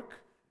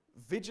 work,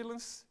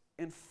 vigilance,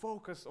 and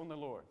focus on the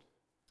Lord.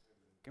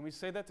 Can we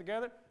say that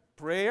together?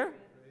 Prayer.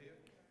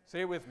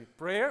 Say it with me.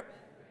 Prayer.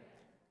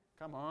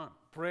 Come on.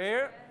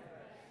 Prayer,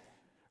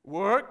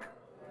 work,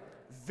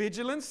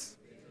 vigilance,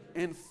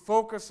 and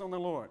focus on the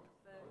Lord.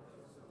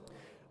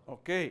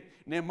 Okay,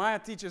 Nehemiah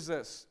teaches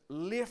us,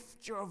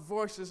 lift your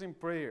voices in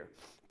prayer.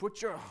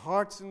 Put your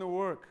hearts in the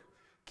work.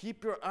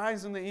 Keep your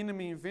eyes on the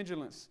enemy in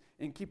vigilance.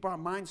 And keep our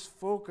minds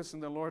focused on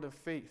the Lord of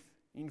faith,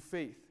 in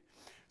faith.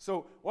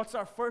 So what's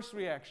our first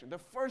reaction? The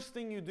first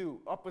thing you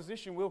do,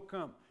 opposition will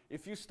come.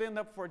 If you stand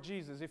up for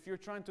Jesus, if you're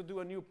trying to do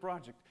a new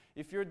project,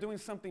 if you're doing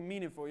something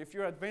meaningful, if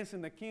you're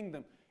advancing the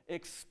kingdom,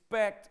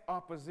 expect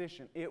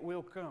opposition. It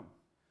will come.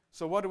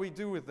 So what do we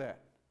do with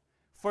that?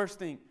 First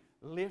thing,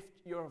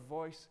 lift your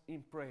voice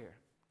in prayer.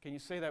 Can you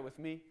say that with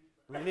me?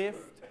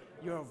 Lift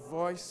your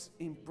voice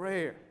in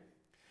prayer.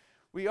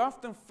 We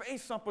often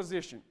face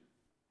opposition,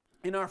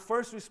 and our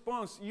first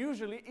response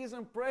usually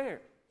isn't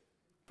prayer.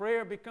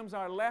 Prayer becomes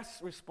our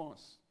last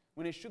response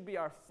when it should be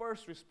our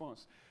first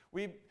response.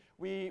 We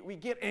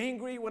get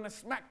angry, we want to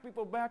smack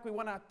people back, we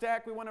want to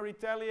attack, we want to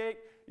retaliate,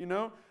 we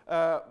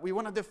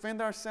want to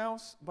defend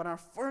ourselves, but our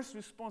first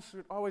response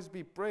should always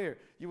be prayer.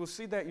 You will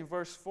see that in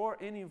verse 4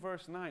 and in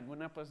verse 9.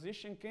 When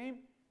opposition came,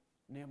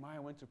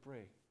 Nehemiah went to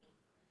pray.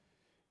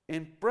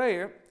 In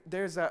prayer,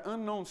 there's an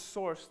unknown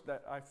source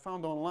that I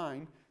found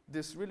online,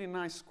 this really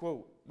nice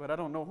quote, but I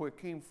don't know who it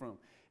came from.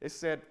 It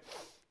said,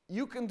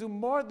 you can do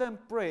more than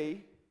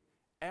pray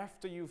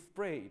after you've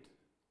prayed,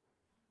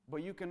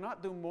 but you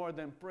cannot do more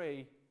than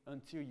pray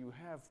until you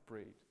have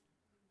prayed.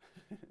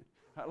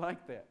 I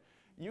like that.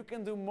 You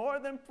can do more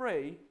than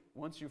pray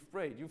once you've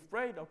prayed. You've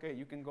prayed, okay,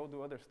 you can go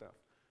do other stuff.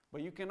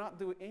 But you cannot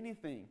do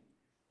anything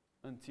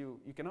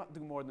you cannot do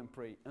more than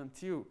pray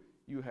until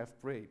you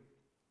have prayed.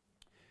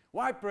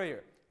 Why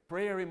prayer?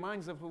 Prayer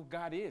reminds us of who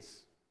God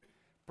is.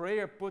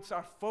 Prayer puts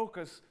our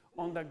focus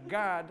on the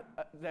God,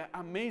 the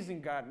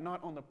amazing God,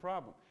 not on the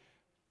problem.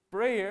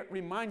 Prayer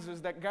reminds us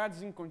that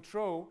God's in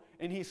control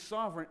and He's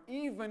sovereign,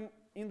 even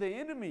in the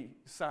enemy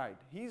side.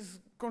 He's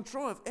in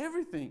control of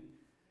everything.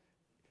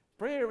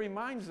 Prayer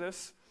reminds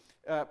us,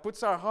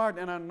 puts our heart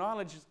and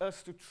acknowledges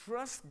us to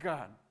trust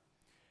God.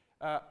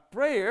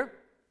 Prayer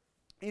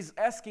is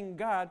asking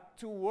God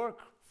to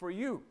work for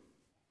you.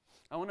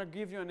 I want to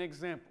give you an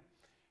example.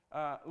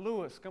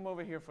 Lewis, come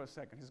over here for a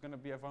second. He's going to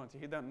be a volunteer.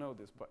 He doesn't know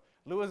this, but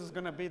Lewis is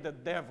going to be the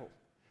devil.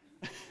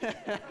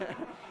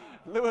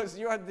 Lewis,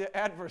 you are the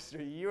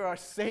adversary. You are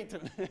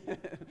Satan.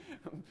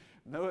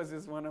 Lewis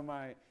is one of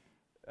my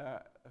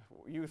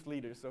youth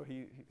leaders, so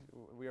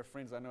we are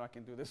friends. I know I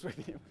can do this with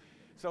him.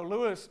 So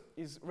Lewis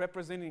is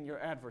representing your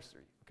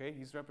adversary, okay?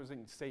 He's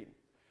representing Satan.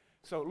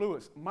 So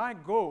Lewis, my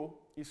goal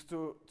is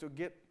to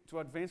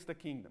advance the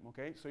kingdom,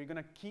 okay? So you're going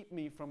to keep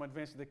me from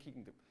advancing the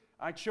kingdom.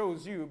 I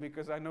chose you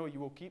because I know you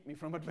will keep me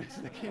from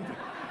advancing the kingdom.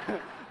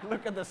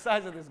 Look at the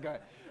size of this guy.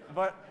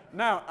 But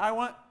now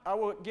I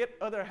will get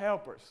other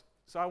helpers.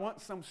 So I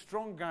want some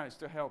strong guys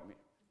to help me.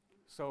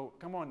 So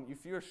come on,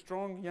 if you're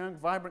strong, young,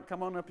 vibrant,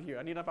 come on up here.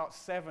 I need about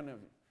 7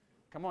 of you.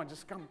 Come on,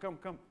 just come.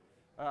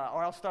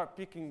 Or I'll start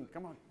picking.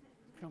 Come on,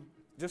 come.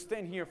 Just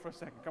stand here for a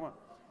second.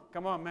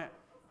 Come on, Matt.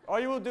 All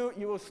you will do,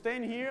 you will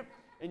stand here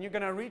and you're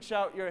gonna reach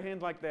out your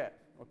hand like that.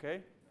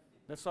 Okay?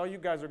 That's all you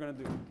guys are gonna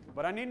do.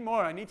 But I need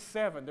more. I need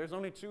 7. There's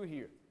only 2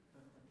 here.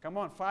 Come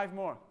on, 5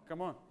 more.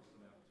 Come on.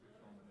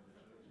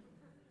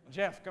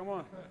 Jeff, come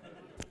on.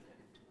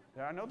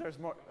 Yeah, I know there's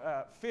more.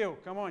 Phil,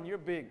 come on, you're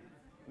big.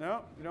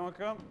 No? You don't want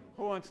to come?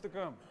 Who wants to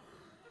come?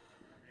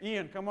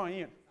 Ian, come on,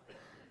 Ian.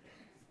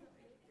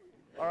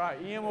 All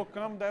right, Ian will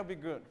come. That'll be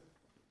good.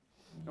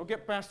 We'll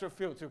get Pastor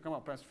Phil, too. Come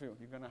on, Pastor Phil.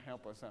 You're going to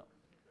help us out.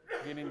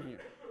 Get in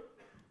here.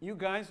 You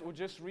guys will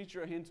just reach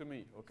your hand to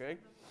me, okay?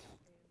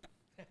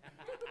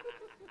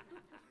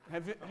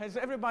 Has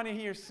everybody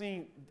here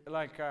seen,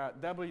 like,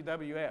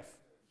 WWF?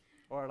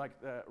 Or like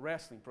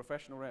wrestling,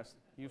 professional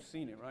wrestling? You've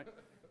seen it, right?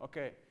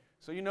 Okay.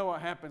 So you know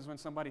what happens when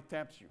somebody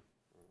taps you.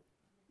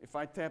 If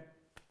I tap,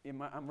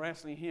 I'm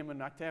wrestling him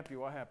and I tap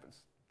you, what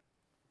happens?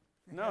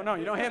 No,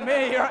 you don't hit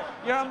me.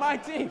 You're on my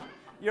team.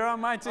 You're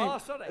on my team. Oh,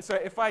 sorry. So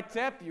if I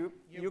tap you,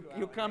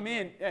 you come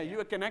in. Yeah,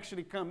 you can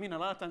actually come in. A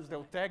lot of times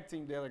they'll tag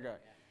team the other guy.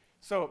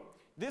 So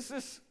this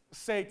is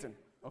Satan,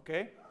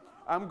 okay?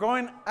 I'm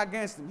going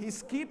against him.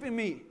 He's keeping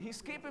me.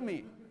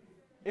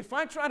 If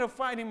I try to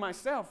fight him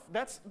myself,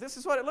 this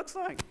is what it looks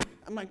like.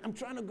 I'm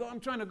trying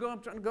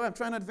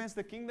to advance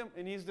the kingdom,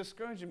 and he's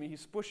discouraging me.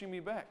 He's pushing me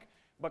back.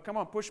 But come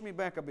on, push me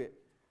back a bit.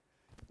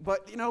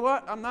 But you know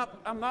what? I'm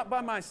not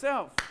by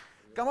myself.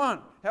 Come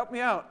on, help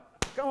me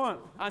out. Come on.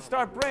 I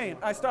start praying.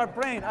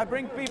 I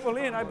bring people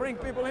in.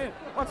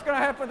 What's going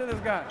to happen to this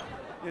guy?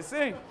 You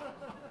see?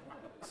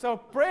 So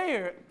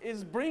prayer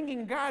is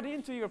bringing God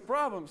into your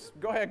problems.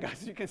 Go ahead,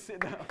 guys. You can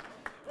sit down.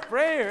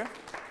 Prayer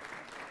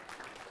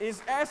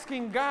is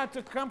asking God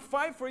to come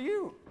fight for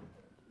you.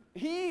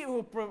 He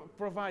will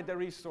provide the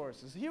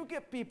resources. He'll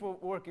get people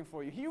working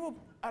for you. He will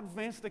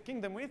advance the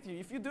kingdom with you.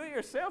 If you do it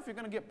yourself, you're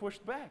going to get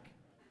pushed back.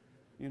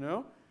 You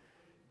know?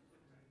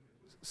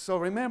 So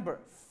remember,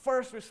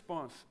 first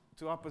response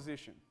to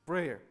opposition,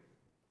 prayer.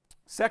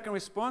 Second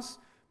response,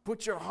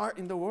 put your heart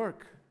in the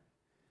work.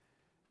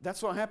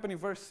 That's what happened in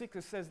verse 6.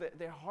 It says that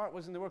their heart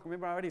was in the work.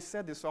 Remember, I already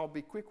said this, so I'll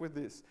be quick with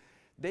this.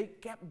 They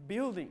kept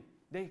building.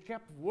 They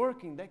kept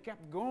working. They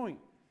kept going.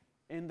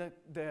 And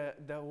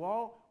the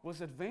wall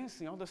was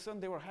advancing. All of a sudden,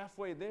 they were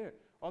halfway there.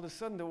 All of a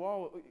sudden,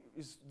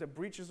 the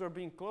breaches are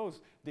being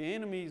closed. The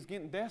enemy is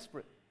getting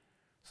desperate.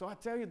 So I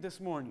tell you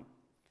this morning,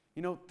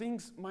 you know,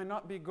 things might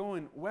not be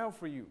going well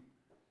for you.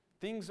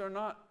 Things are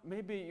not,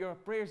 maybe your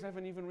prayers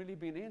haven't even really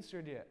been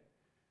answered yet.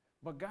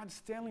 But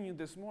God's telling you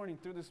this morning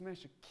through this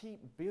message, keep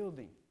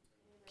building,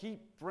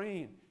 keep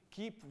praying,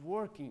 keep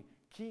working,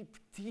 keep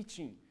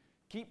teaching,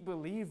 keep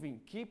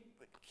believing, keep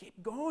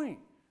going.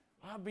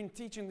 I've been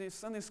teaching this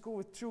Sunday school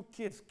with 2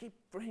 kids. Keep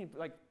praying.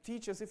 Like,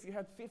 teach as if you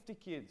had 50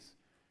 kids.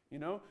 You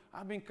know,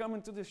 I've been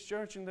coming to this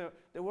church and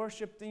the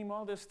worship team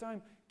all this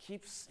time.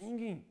 Keep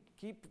singing.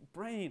 Keep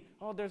praying.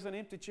 Oh, there's an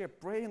empty chair.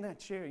 Pray in that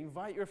chair.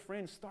 Invite your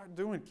friends. Start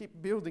doing.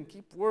 Keep building.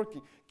 Keep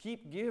working.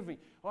 Keep giving.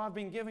 Oh, I've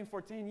been giving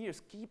for 10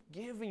 years. Keep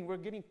giving. We're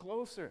getting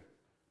closer.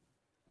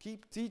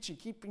 Keep teaching.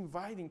 Keep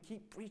inviting.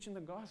 Keep preaching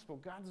the gospel.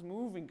 God's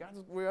moving.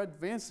 We're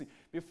advancing.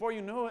 Before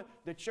you know it,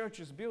 the church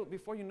is built.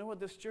 Before you know it,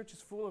 this church is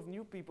full of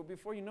new people.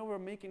 Before you know, we're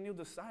making new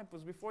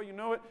disciples. Before you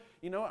know it,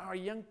 our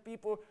young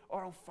people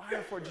are on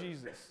fire for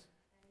Jesus.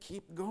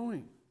 Keep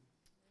going.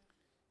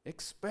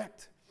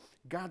 Expect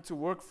God to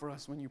work for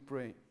us when you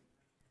pray.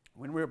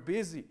 When we're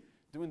busy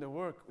doing the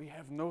work, we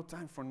have no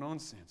time for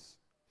nonsense.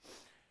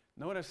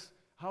 Notice,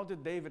 how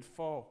did David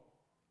fall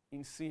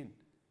in sin?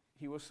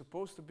 He was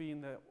supposed to be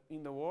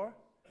in the war,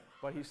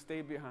 but he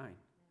stayed behind,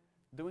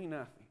 doing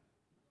nothing.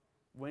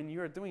 When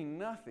you are doing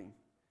nothing,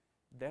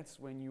 that's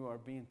when you are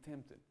being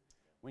tempted.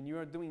 When you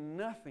are doing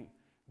nothing,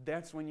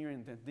 that's when you're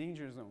in the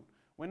danger zone.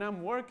 When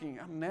I'm working,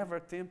 I'm never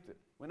tempted.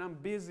 When I'm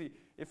busy,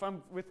 if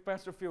I'm with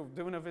Pastor Phil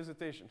doing a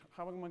visitation,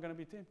 how am I going to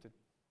be tempted?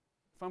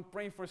 If I'm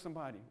praying for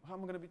somebody, how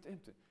am I going to be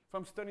tempted? If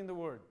I'm studying the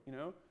Word,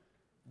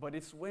 But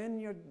it's when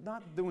you're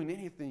not doing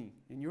anything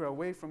and you're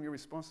away from your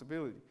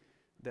responsibility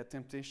that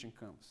temptation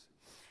comes.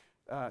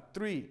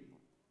 3,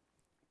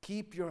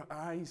 keep your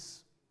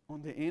eyes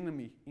on the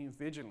enemy in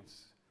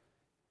vigilance.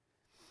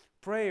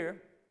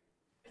 Prayer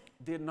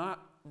did not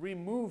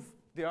remove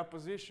the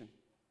opposition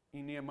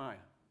in Nehemiah.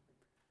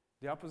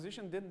 The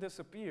opposition didn't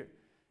disappear.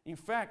 In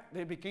fact,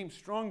 they became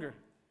stronger.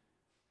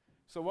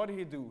 So what did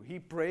he do? He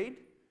prayed,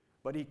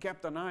 but he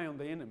kept an eye on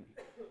the enemy.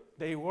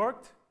 They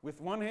worked, with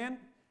one hand,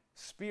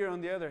 spear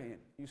on the other hand.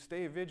 You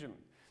stay vigilant.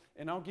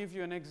 And I'll give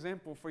you an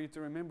example for you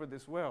to remember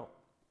this well.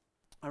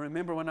 I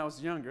remember when I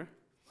was younger,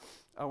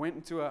 I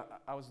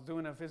was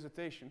doing a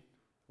visitation,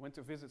 went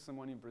to visit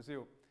someone in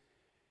Brazil.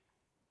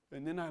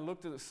 And then I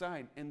looked to the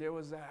side, and there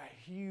was a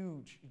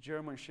huge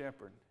German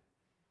Shepherd.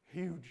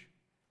 Huge.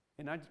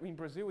 And in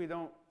Brazil, we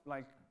don't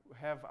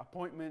have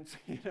appointments,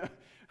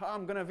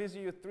 I'm going to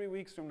visit you 3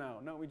 weeks from now.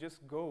 No, we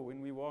just go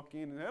and we walk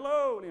in and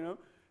hello,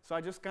 So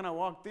I just kind of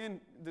walked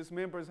in this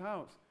member's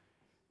house.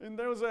 And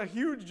there was a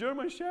huge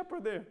German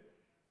Shepherd there.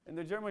 And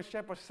the German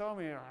Shepherd saw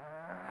me,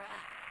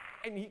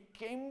 and he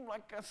came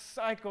like a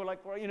psycho,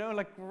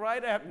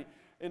 right at me.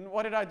 And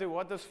what did I do?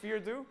 What does fear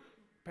do?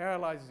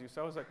 Paralyzes you.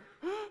 So I was like,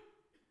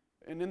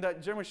 and then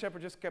that German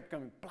Shepherd just kept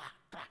coming, blah,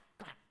 blah,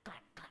 blah, blah,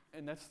 blah.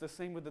 And that's the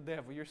same with the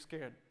devil. You're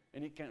scared.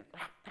 And he came,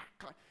 blah, blah,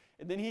 blah.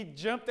 And then he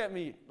jumped at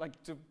me,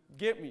 to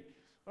get me.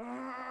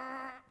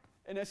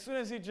 And as soon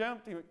as he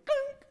jumped, he went,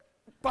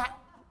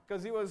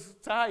 because he was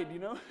tied,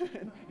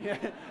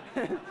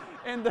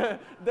 and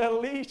the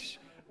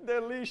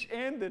leash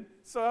ended.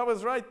 So I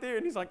was right there,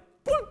 and he's like,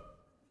 boom!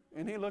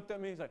 And he looked at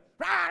me, he's like,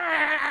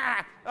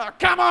 oh,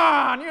 come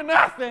on, you're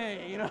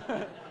nothing,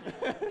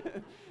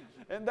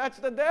 And that's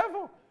the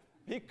devil.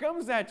 He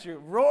comes at you,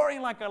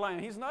 roaring like a lion.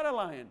 He's not a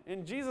lion.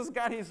 And Jesus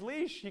got his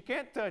leash. He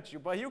can't touch you,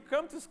 but he'll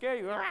come to scare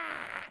you,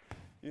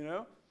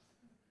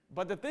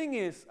 But the thing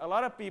is, a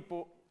lot of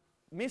people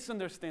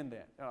misunderstand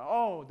that.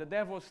 Oh, the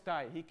devil's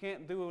tied. He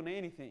can't do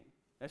anything.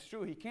 That's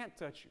true. He can't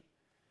touch you.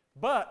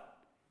 But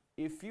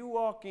if you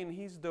walk in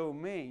his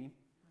domain,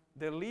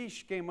 the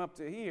leash came up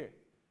to here.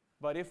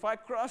 But if I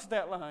cross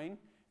that line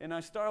and I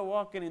start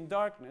walking in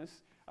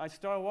darkness, I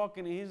start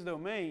walking in his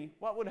domain,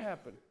 what would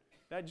happen?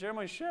 That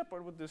German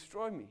Shepherd would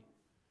destroy me.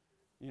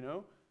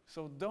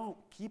 So don't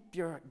keep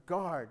your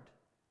guard.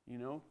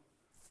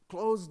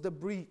 Close the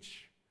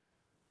breach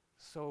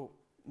so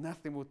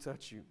nothing will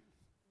touch you.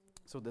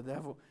 So the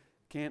devil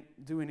can't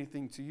do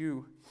anything to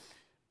you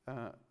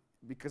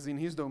because in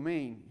his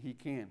domain, he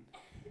can.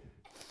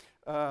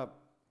 And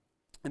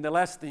the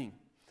last thing,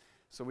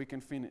 so we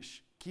can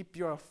finish, keep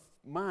your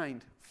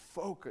mind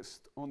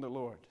focused on the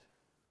Lord.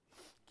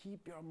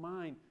 Keep your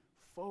mind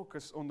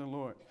focused on the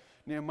Lord.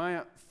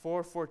 Nehemiah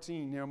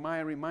 4:14,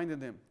 Nehemiah reminded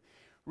them,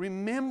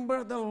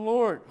 remember the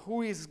Lord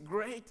who is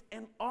great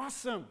and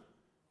awesome.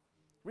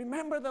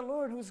 Remember the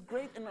Lord who is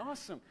great and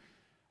awesome.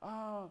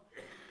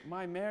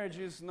 My marriage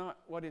is not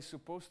what it's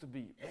supposed to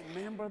be.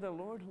 Remember the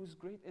Lord who is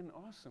great and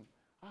awesome.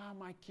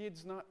 My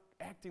kid's not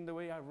acting the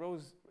way I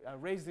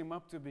raised him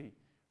up to be.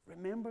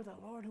 Remember the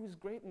Lord who is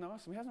great and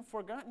awesome. He hasn't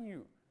forgotten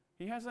you.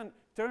 He hasn't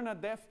turned a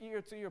deaf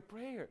ear to your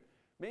prayer.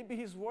 Maybe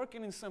he's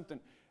working in something.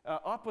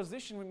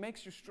 Opposition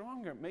makes you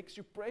stronger, makes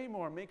you pray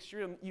more, makes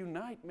you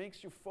unite,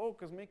 makes you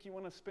focus, makes you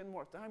want to spend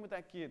more time with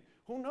that kid.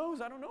 Who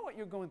knows? I don't know what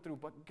you're going through,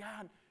 but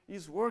God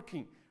is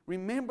working.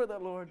 Remember the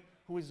Lord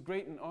who is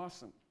great and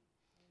awesome.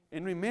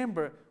 And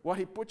remember what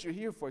he put you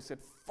here for. He said,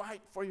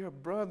 fight for your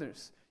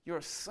brothers,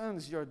 your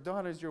sons, your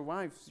daughters, your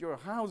wives, your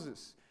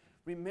houses.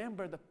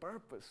 Remember the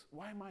purpose.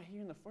 Why am I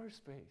here in the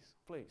first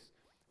place?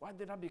 Why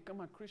did I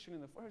become a Christian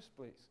in the first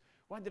place?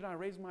 Why did I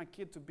raise my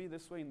kid to be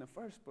this way in the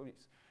first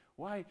place?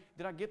 Why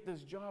did I get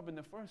this job in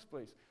the first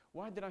place?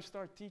 Why did I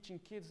start teaching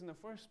kids in the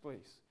first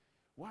place?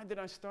 Why did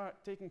I start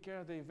taking care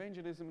of the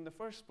evangelism in the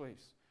first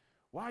place?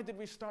 Why did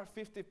we start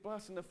 50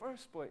 plus in the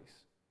first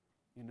place?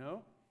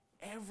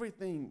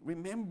 Everything.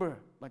 Remember,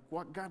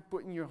 what God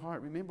put in your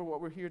heart. Remember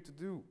what we're here to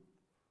do.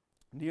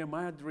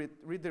 Nehemiah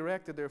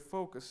redirected their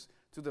focus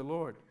to the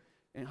Lord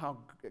and how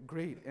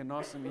great and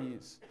awesome he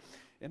is.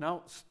 And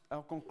I'll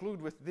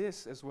conclude with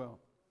this as well.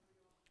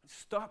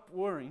 Stop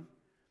worrying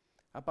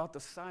about the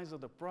size of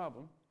the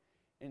problem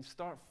and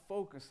start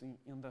focusing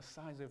on the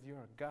size of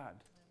your God.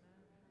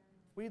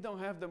 We don't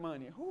have the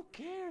money. Who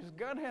cares?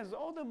 God has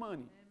all the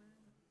money.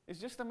 It's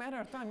just a matter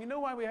of time. You know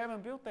why we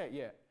haven't built that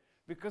yet?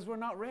 Because we're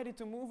not ready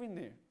to move in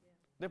there.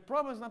 The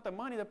problem is not the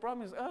money. The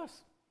problem is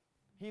us.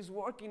 He's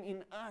working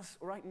in us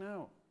right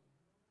now.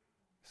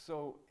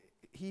 So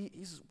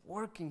he's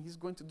working. He's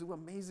going to do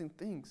amazing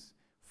things.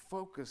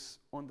 Focus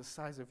on the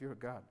size of your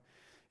God.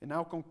 And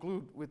I'll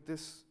conclude with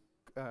this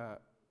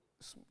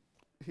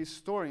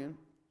historian,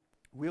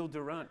 Will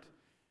Durant.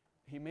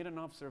 He made an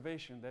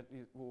observation that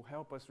will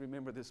help us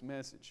remember this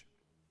message.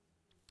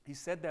 He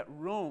said that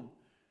Rome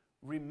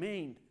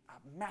remained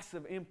a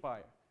massive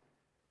empire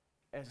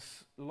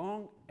as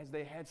long as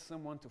they had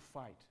someone to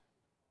fight.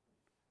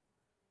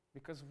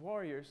 Because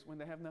warriors, when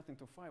they have nothing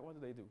to fight,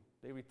 what do?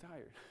 They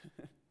retire.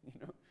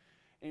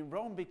 And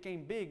Rome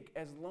became big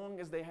as long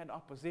as they had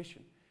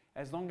opposition.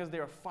 As long as they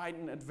were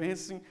fighting,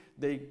 advancing,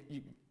 they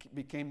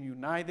became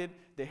united.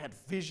 They had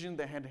vision.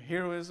 They had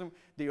heroism.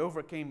 They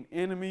overcame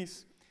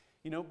enemies.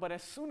 But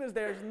as soon as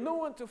there's no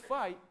one to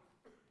fight,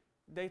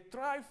 they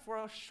thrive for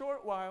a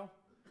short while,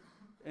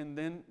 and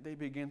then they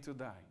begin to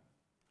die.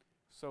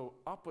 So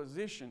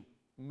opposition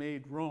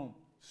made Rome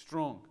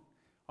strong.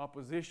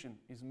 Opposition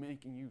is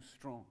making you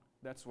strong.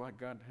 That's why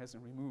God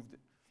hasn't removed it.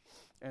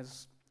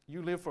 As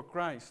you live for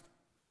Christ,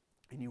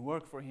 and you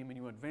work for Him and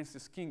you advance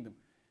His kingdom,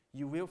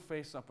 you will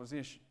face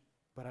opposition.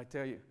 But I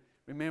tell you,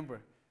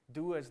 remember,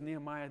 do as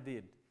Nehemiah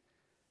did.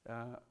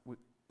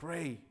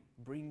 Pray,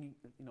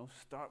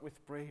 start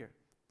with prayer.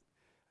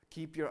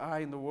 Keep your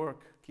eye on the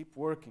work, keep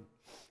working,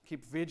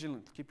 keep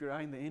vigilant, keep your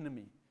eye on the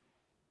enemy,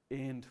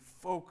 and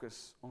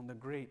focus on the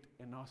great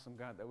and awesome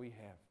God that we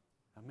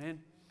have. Amen?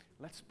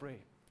 Let's pray.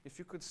 If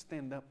you could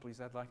stand up,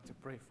 please, I'd like to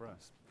pray for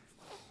us.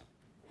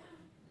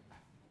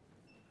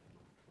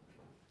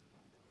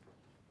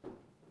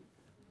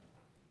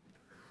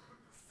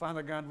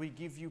 Father God, we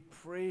give you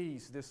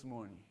praise this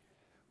morning.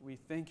 We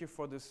thank you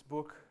for this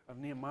book of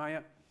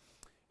Nehemiah,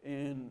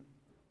 and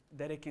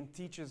that it can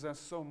teach us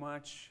so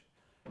much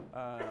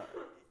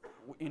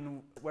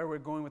in where we're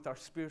going with our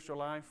spiritual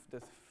life,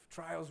 the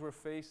trials we're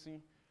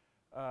facing,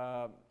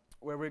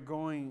 where we're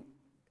going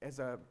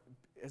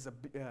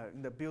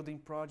in the building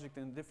project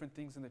and different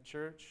things in the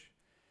church.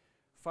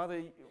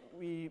 Father,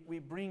 we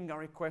bring our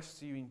requests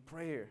to you in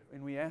prayer,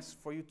 and we ask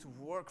for you to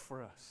work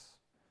for us.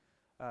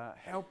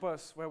 Help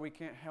us where we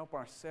can't help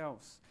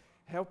ourselves.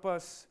 Help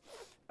us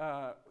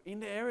in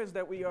the areas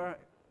that we are,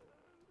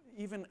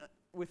 even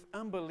with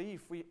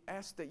unbelief, we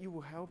ask that you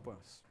will help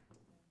us.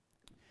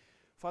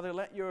 Father,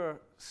 let your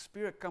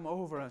Spirit come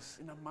over us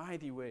in a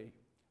mighty way.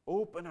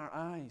 Open our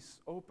eyes,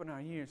 open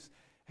our ears.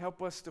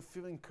 Help us to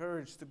feel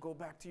encouraged, to go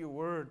back to your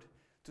word,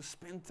 to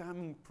spend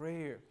time in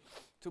prayer,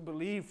 to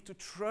believe, to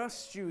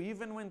trust you,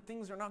 even when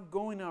things are not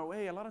going our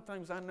way. A lot of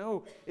times I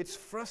know it's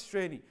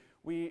frustrating.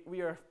 We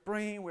are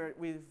praying,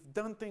 we've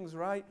done things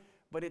right,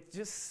 but it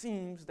just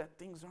seems that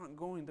things aren't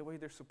going the way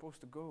they're supposed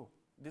to go.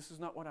 This is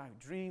not what I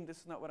dreamed. This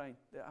is not what I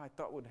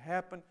thought would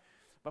happen.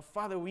 But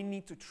Father, we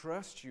need to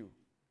trust you,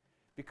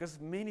 because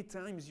many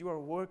times you are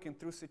working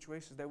through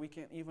situations that we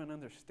can't even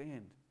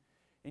understand.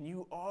 And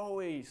you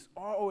always,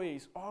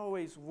 always,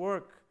 always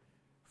work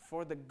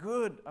for the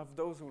good of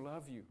those who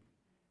love you.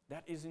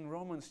 That is in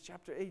Romans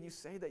chapter 8. You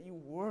say that you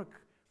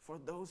work for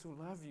those who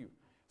love you.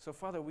 So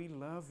Father, we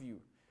love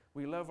you.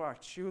 We love our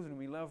children.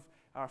 We love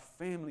our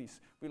families.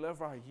 We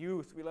love our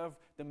youth. We love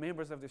the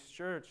members of this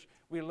church.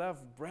 We love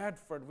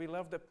Bradford. We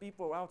love the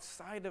people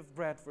outside of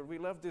Bradford. We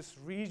love this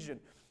region.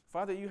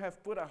 Father, you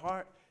have put a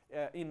heart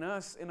in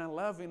us and a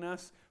love in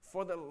us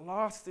for the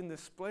lost in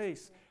this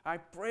place. I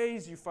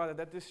praise you, Father,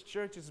 that this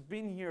church has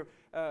been here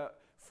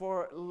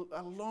for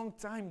a long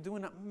time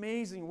doing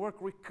amazing work,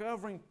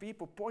 recovering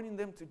people, pointing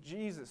them to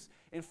Jesus.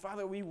 And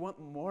Father, we want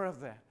more of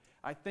that.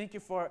 I thank you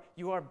for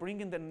you are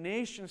bringing the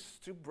nations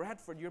to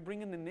Bradford. You're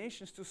bringing the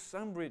nations to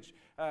Sunbridge.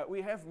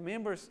 We have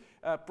members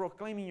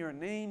proclaiming your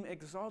name,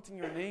 exalting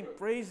your name,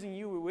 praising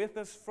you with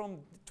us from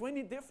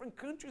 20 different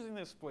countries in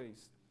this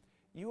place.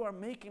 You are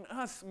making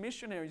us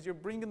missionaries. You're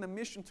bringing the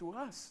mission to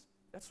us.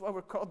 That's why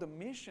we're called the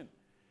mission.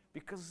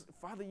 Because,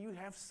 Father, you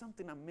have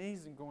something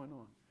amazing going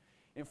on.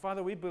 And,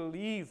 Father, we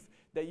believe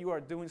that you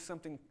are doing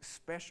something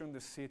special in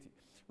the city.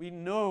 We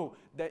know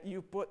that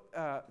you put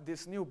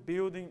this new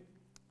building.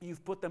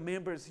 You've put the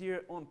members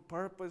here on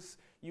purpose.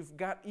 You've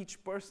got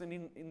each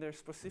person in their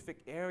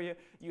specific area.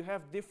 You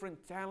have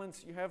different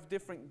talents. You have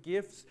different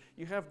gifts.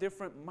 You have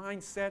different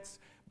mindsets.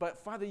 But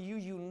Father, you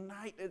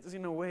unite us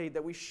in a way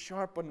that we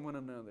sharpen one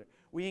another.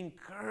 We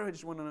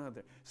encourage one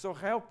another. So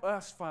help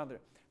us, Father,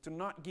 to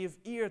not give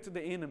ear to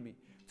the enemy,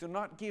 to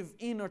not give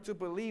in or to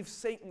believe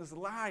Satan's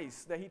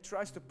lies that he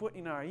tries to put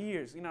in our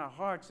ears, in our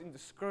hearts, in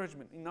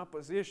discouragement, in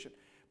opposition.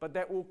 But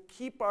that will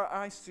keep our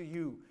eyes to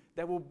you,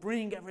 that will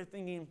bring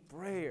everything in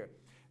prayer.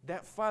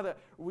 That, Father,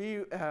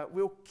 we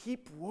will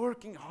keep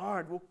working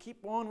hard. We'll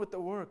keep on with the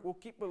work. We'll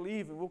keep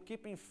believing. We'll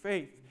keep in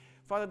faith.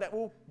 Father, that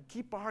will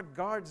keep our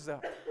guards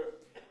up.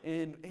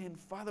 And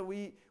Father,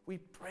 we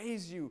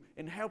praise you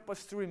and help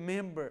us to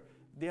remember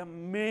the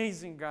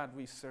amazing God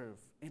we serve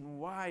and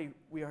why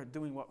we are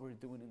doing what we're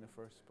doing in the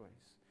first place.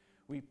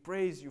 We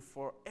praise you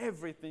for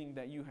everything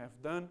that you have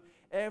done,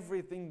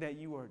 everything that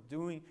you are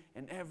doing,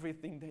 and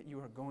everything that you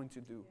are going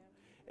to do.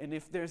 Yeah. And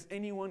if there's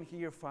anyone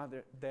here,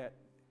 Father, that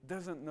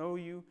doesn't know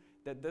you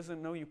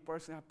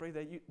personally, I pray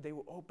that they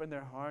will open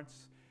their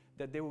hearts,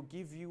 that they will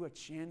give you a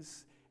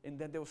chance, and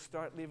that they'll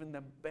start living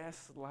the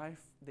best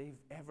life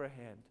they've ever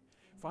had.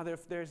 Father,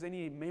 if there's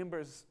any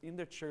members in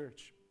the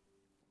church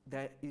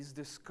that is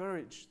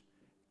discouraged,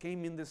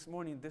 came in this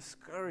morning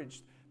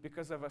discouraged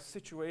because of a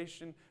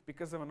situation,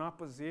 because of an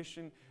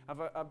opposition,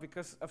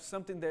 because of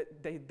something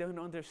that they don't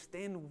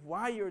understand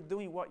why you're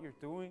doing what you're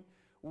doing,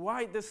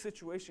 why this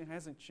situation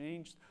hasn't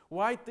changed,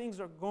 why things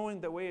are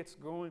going the way it's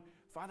going.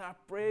 Father, I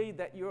pray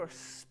that your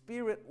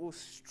Spirit will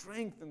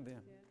strengthen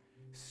them. Yeah.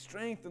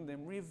 Strengthen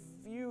them.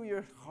 Reveal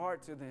your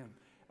heart to them.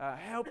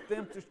 Help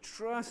them to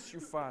trust you,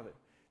 Father.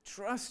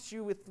 Trust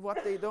you with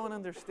what they don't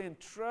understand.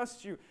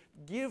 Trust you.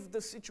 Give the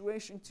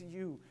situation to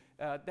you.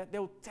 That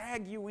they'll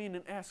tag you in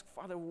and ask,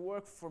 Father,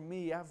 work for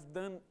me. I've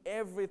done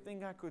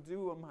everything I could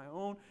do on my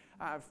own.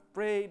 I've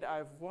prayed,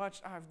 I've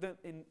watched, I've done,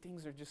 and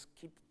things are just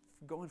keep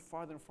going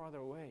farther and farther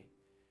away.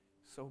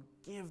 So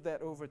give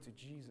that over to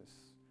Jesus.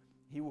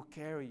 He will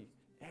carry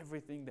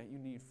everything that you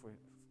need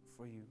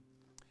for you.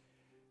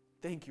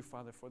 thank you,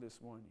 Father, for this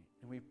morning.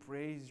 And we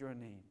praise your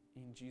name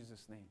in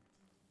Jesus' name.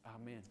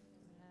 Amen.